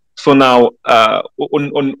crisis. So now,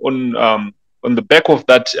 on the back of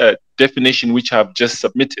that definition which I've just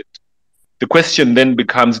submitted, the question then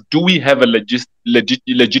becomes, do we have a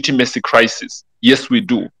legitimacy crisis? Yes, we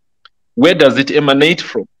do. Where does it emanate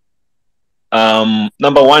from?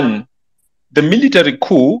 Number one, the military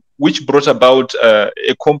coup, which brought about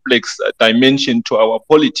a complex dimension to our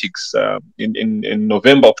politics in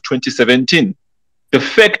November of 2017. The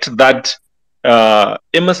fact that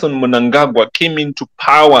Emmerson Mnangagwa came into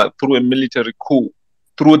power through a military coup,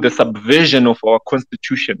 through the subversion of our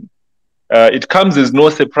constitution, it comes as no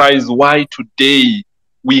surprise why today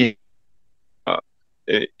we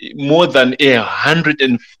more than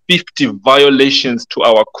 150 violations to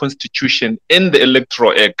our constitution and the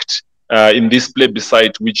Electoral Act in this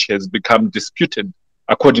plebiscite, which has become disputed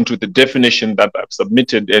according to the definition that I've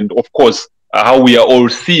submitted, and of course how we are all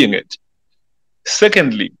seeing it.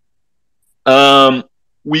 Secondly,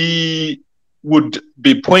 we would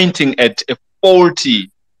be pointing at a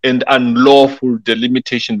faulty and unlawful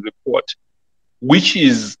delimitation report, which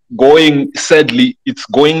is going, sadly, it's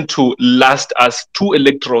going to last us 2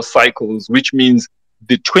 electoral cycles, which means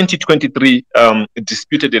the 2023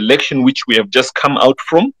 disputed election, which we have just come out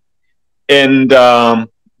from, and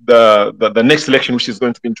the next election, which is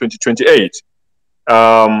going to be in 2028.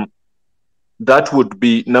 That would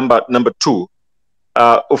be number 2.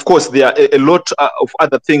 Of course, there are a lot of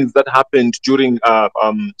other things that happened during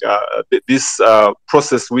this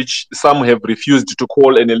process, which some have refused to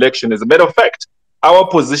call an election. As a matter of fact, our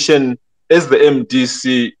position as the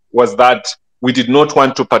MDC was that we did not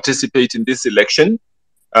want to participate in this election.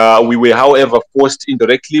 We were, however, forced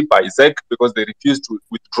indirectly by ZEC because they refused to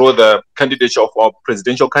withdraw the candidature of our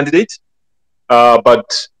presidential candidate.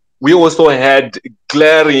 But we also had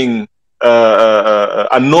glaring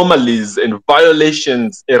anomalies and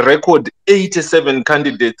violations, a record 87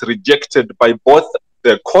 candidates rejected by both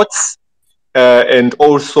the courts and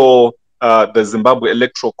also the Zimbabwe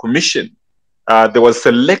Electoral Commission. There was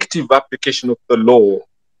selective application of the law.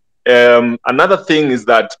 Another thing is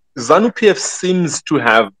that ZANU-PF seems to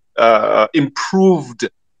have improved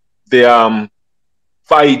their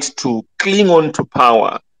fight to cling on to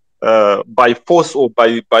power by force or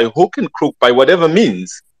by hook and crook, by whatever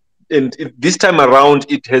means. this time around,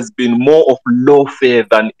 it has been more of lawfare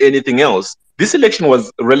than anything else. This election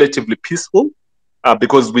was relatively peaceful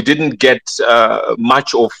because we didn't get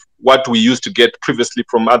much of what we used to get previously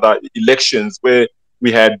from other elections, where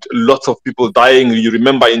we had lots of people dying. You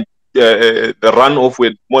remember in the runoff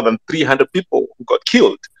with more than 300 people who got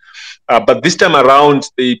killed. But this time around,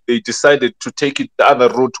 they decided to take it the other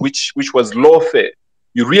route, which was lawfare.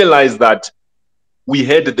 You realize that we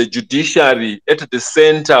had the judiciary at the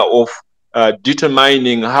center of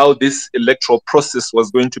determining how this electoral process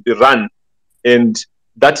was going to be run. And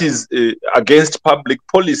that is against public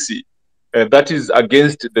policy. That is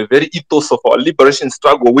against the very ethos of our liberation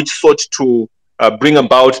struggle, which sought to bring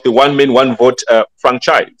about the one man, one vote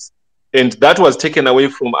franchise. And that was taken away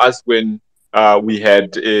from us when we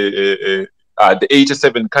had the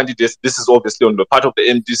 87 candidates. This is obviously on the part of the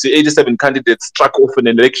MDC. 87 candidates struck off an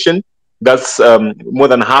election. That's more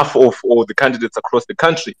than half of all the candidates across the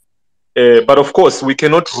country. But of course, we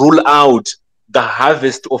cannot rule out the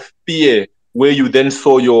harvest of fear, where you then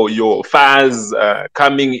saw your fires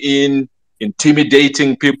coming in,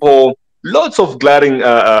 intimidating people, lots of glaring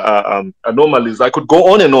anomalies. I could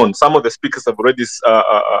go on and on. Some of the speakers have already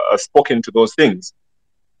spoken to those things.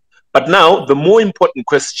 But now, the more important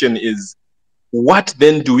question is, what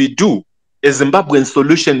then do we do? A Zimbabwean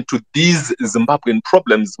solution to these Zimbabwean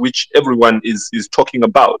problems, which everyone is talking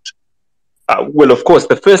about. Well, of course,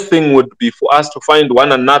 the first thing would be for us to find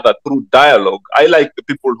one another through dialogue. I like the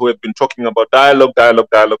people who have been talking about dialogue.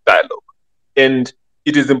 And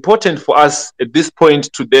it is important for us at this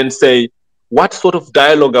point to then say, what sort of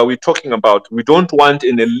dialogue are we talking about? We don't want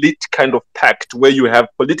an elite kind of pact where you have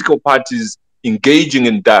political parties engaging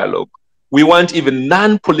in dialogue. We want even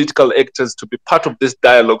non-political actors to be part of this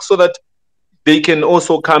dialogue so that they can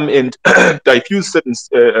also come and diffuse certain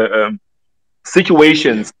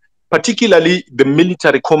situations, particularly the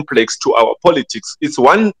military complex, to our politics. It's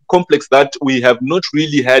one complex that we have not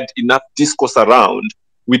really had enough discourse around.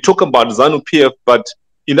 We talk about ZANU-PF, but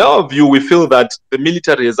in our view, we feel that the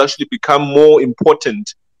military has actually become more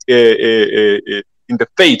important in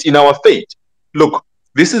our fate. Look,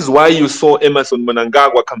 this is why you saw Emerson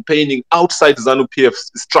Mnangagwa campaigning outside ZANU-PF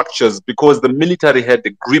structures, because the military had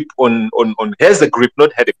a grip has a grip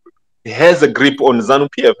on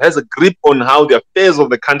ZANU-PF, has a grip on how the affairs of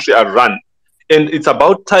the country are run. And it's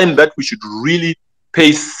about time that we should really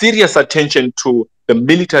pay serious attention to the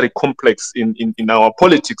military complex in our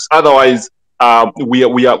politics. Otherwise, we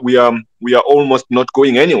are almost not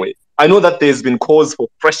going anywhere. I know that there's been calls for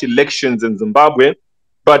fresh elections in Zimbabwe,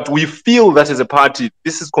 but we feel that as a party,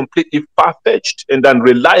 this is completely far-fetched and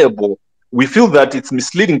unreliable. We feel that it's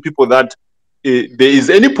misleading people that there is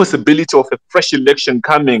any possibility of a fresh election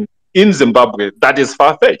coming in Zimbabwe. That is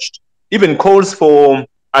far-fetched. Even calls for,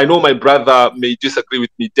 I know my brother may disagree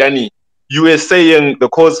with me, Danny, you were saying the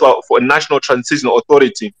calls for a national transitional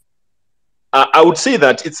authority. I would say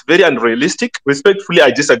that it's very unrealistic. Respectfully,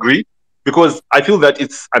 I disagree, because I feel that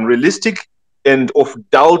it's unrealistic and of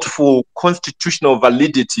doubtful constitutional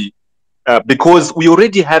validity, because we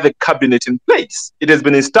already have a cabinet in place. It has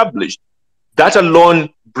been established. That alone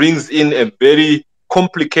brings in a very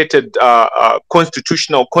complicated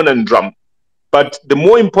constitutional conundrum. But the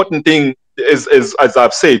more important thing is, as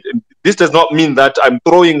I've said, this does not mean that I'm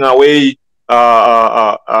throwing away,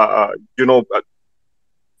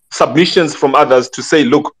 submissions from others to say,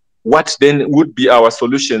 look, what then would be our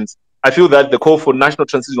solutions? I feel that the call for National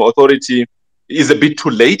Transitional Authority is a bit too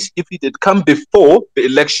late. If it had come before the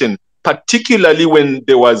election, particularly when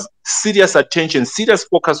there was serious attention, serious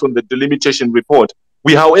focus on the delimitation report,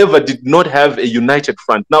 we, however, did not have a united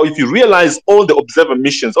front. Now, if you realize all the observer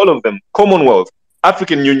missions, all of them, Commonwealth,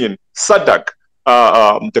 African Union, SADC,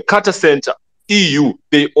 the Carter Center, EU,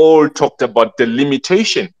 they all talked about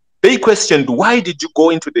delimitation. They questioned, why did you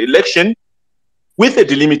go into the election with a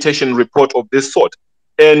delimitation report of this sort?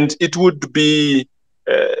 And it would be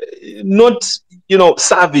not,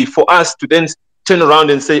 savvy for us to then turn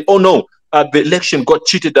around and say, oh no, the election got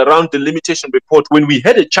cheated around the limitation report, when we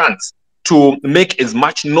had a chance to make as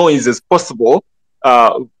much noise as possible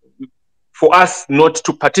for us not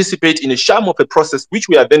to participate in a sham of a process, which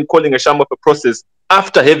we are then calling a sham of a process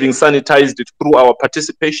after having sanitized it through our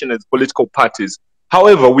participation as political parties.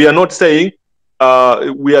 However, we are not saying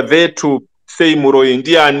we are there to say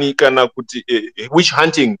Muroindiani kana kuti witch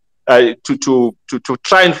hunting to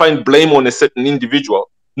try and find blame on a certain individual.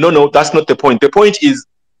 No, that's not the point. The point is,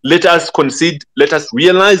 let us concede, let us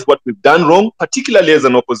realize what we've done wrong, particularly as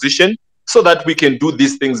an opposition, so that we can do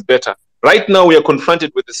these things better. Right now, we are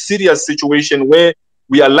confronted with a serious situation where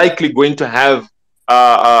we are likely going to have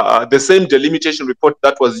the same delimitation report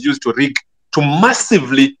that was used to rig to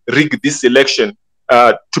massively rig this election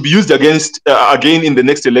to be used against again in the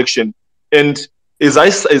next election. And as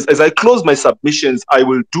I close my submissions, I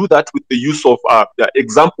will do that with the use of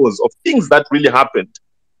examples of things that really happened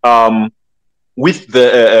with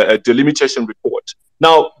the delimitation report.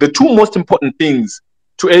 Now, the two most important things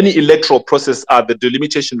to any electoral process are the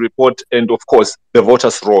delimitation report and, of course, the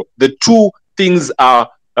voters' roll. The two things are,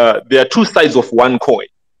 they are two sides of one coin.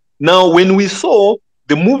 Now, when we saw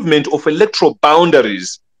the movement of electoral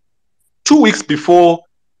boundaries 2 weeks before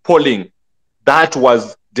polling, that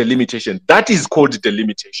was delimitation. That is called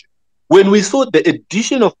delimitation. When we saw the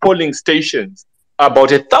addition of polling stations,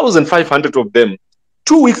 about 1,500 of them,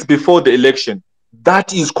 2 weeks before the election,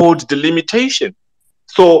 that is called delimitation.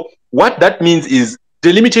 So what that means is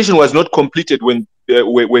delimitation was not completed when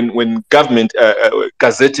government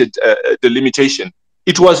gazetted delimitation.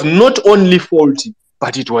 It was not only faulty,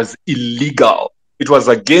 but it was illegal. It was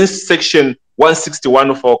against Section 161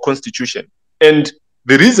 of our Constitution. And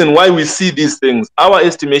the reason why we see these things, our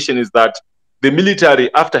estimation is that the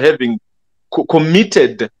military, after having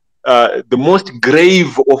committed the most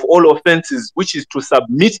grave of all offenses, which is to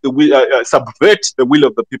subvert the will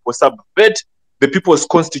of the people, subvert the people's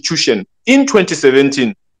constitution in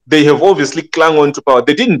 2017, they have obviously clung on to power.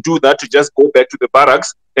 They didn't do that to just go back to the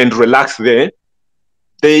barracks and relax there.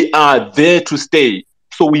 They are there to stay.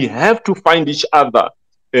 So we have to find each other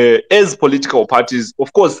as political parties,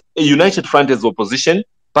 of course, a united front as opposition,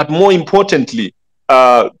 but more importantly,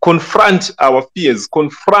 confront our fears,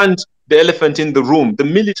 confront the elephant in the room, the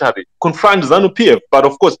military, confront ZANU-PF, but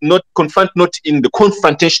of course, not in the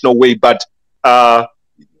confrontational way, but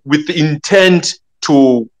with the intent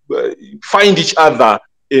to find each other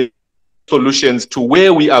solutions to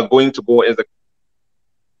where we are going to go as a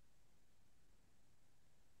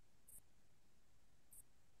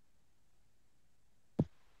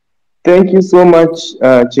Thank you so much,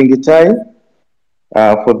 Chingitai,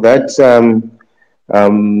 for that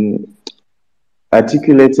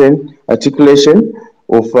articulation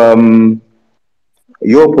of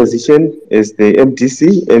your position as the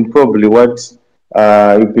MDC and probably what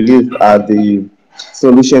you believe are the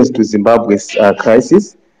solutions to Zimbabwe's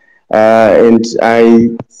crisis. And I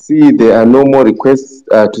see there are no more requests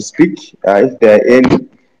to speak. If there are any,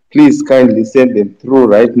 please kindly send them through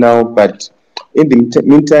right now. But in the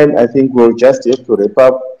meantime, I think we'll just have to wrap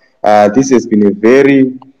up. This has been a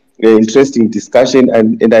very interesting discussion,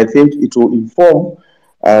 and I think it will inform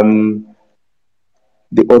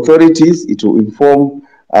the authorities, it will inform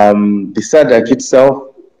the SADC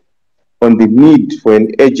itself on the need for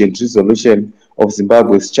an urgent resolution of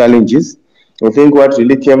Zimbabwe's challenges. I think what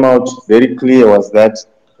really came out very clear was that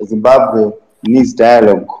Zimbabwe needs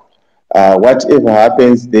dialogue. Whatever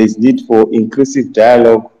happens, there is need for inclusive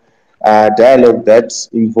dialogue, dialogue that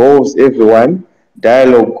involves everyone,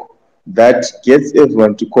 dialogue that gets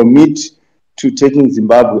everyone to commit to taking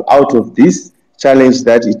Zimbabwe out of this challenge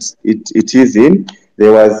that it is in.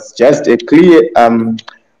 There was just a clear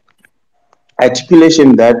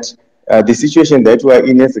articulation that the situation that we are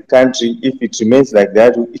in as a country, if it remains like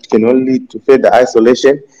that, it can only lead to further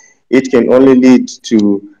isolation. It can only lead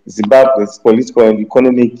to Zimbabwe's political and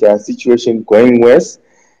economic situation going worse.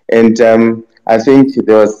 And I think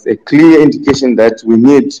there was a clear indication that we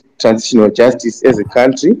need transitional justice as a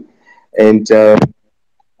country. And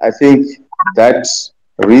I think that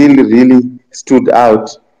really stood out.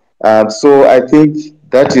 So I think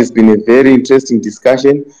that has been a very interesting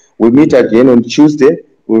discussion. We meet again on Tuesday.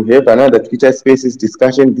 We'll have another Twitter Spaces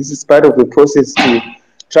discussion. This is part of the process to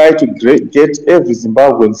try to get every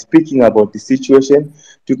Zimbabwean speaking about the situation,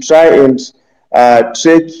 to try and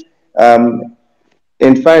track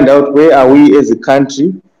and find out where are we as a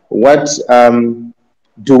country, what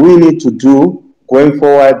do we need to do going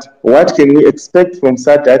forward, what can we expect from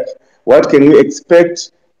SADC, what can we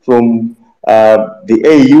expect from the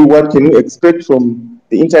AU, what can we expect from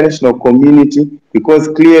the international community, because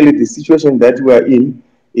clearly the situation that we are in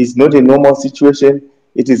is not a normal situation.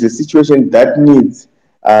 It is a situation that needs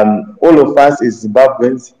all of us as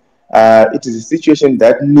Zimbabweans. It is a situation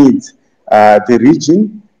that needs the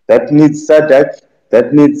region, that needs SADC,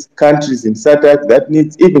 that needs countries in SADC, that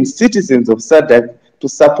needs even citizens of SADC to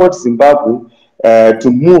support Zimbabwe to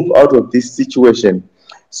move out of this situation.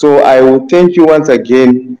 So I will thank you once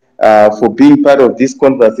again for being part of this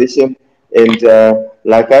conversation. And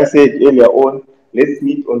like I said earlier on, let's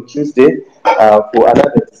meet on Tuesday for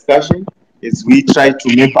another discussion as we try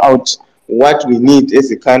to map out what we need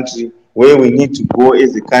as a country, where we need to go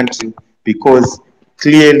as a country, because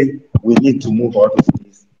clearly we need to move out of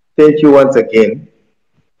this. Thank you once again.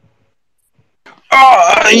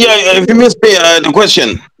 Yeah, if you missed me, the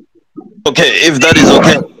question. Okay, if that is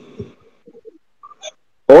okay.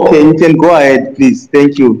 Okay, you can go ahead, please.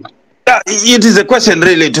 Thank you. It is a question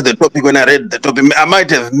really to the topic. When I read the topic, I might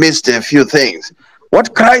have missed a few things.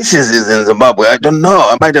 What crisis is in Zimbabwe? I don't know.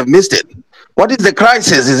 I might have missed it. What is the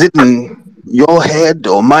crisis? Is it in your head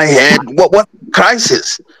or my head? What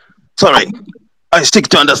crisis? Sorry, I seek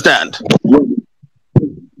to understand.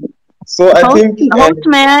 So I think, Host,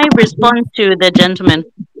 may I respond to the gentleman?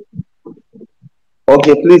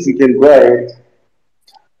 okay, please, you can go ahead.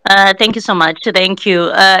 Thank you so much. Thank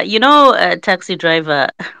you. Taxi driver,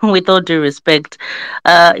 with all due respect,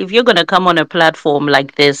 if you're going to come on a platform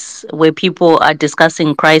like this where people are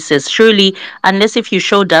discussing crisis, surely, unless if you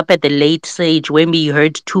showed up at the late stage when we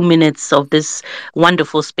heard 2 minutes of this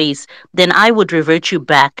wonderful space, then I would revert you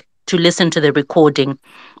back to listen to the recording,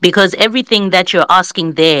 because everything that you're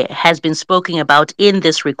asking there has been spoken about in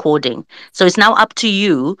this recording. So it's now up to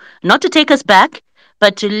you not to take us back,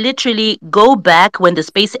 but to literally go back when the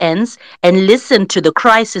space ends and listen to the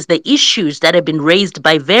crisis, the issues that have been raised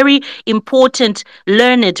by very important,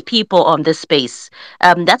 learned people on this space.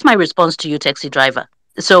 That's my response to you, taxi driver.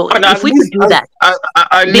 So And if we could do that,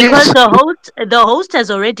 because the host has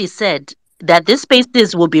already said that this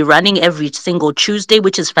spaces will be running every single Tuesday,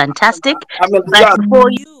 which is fantastic. But for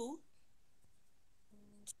you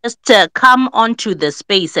just to come onto the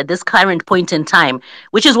space at this current point in time,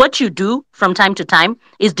 which is what you do from time to time,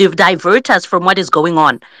 is divert us from what is going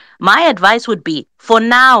on. My advice would be, for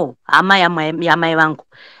now,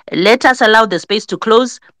 let us allow the space to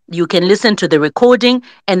close. You can listen to the recording,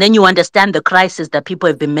 and then you understand the crisis that people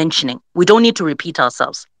have been mentioning. We don't need to repeat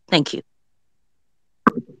ourselves. Thank you.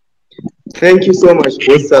 Thank you so much,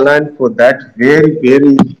 Boss Salan, for that very,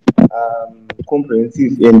 very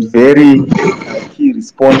comprehensive and very key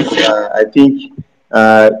response. I think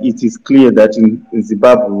it is clear that in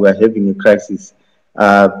Zimbabwe we are having a crisis.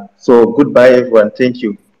 So goodbye, everyone. Thank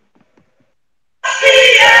you.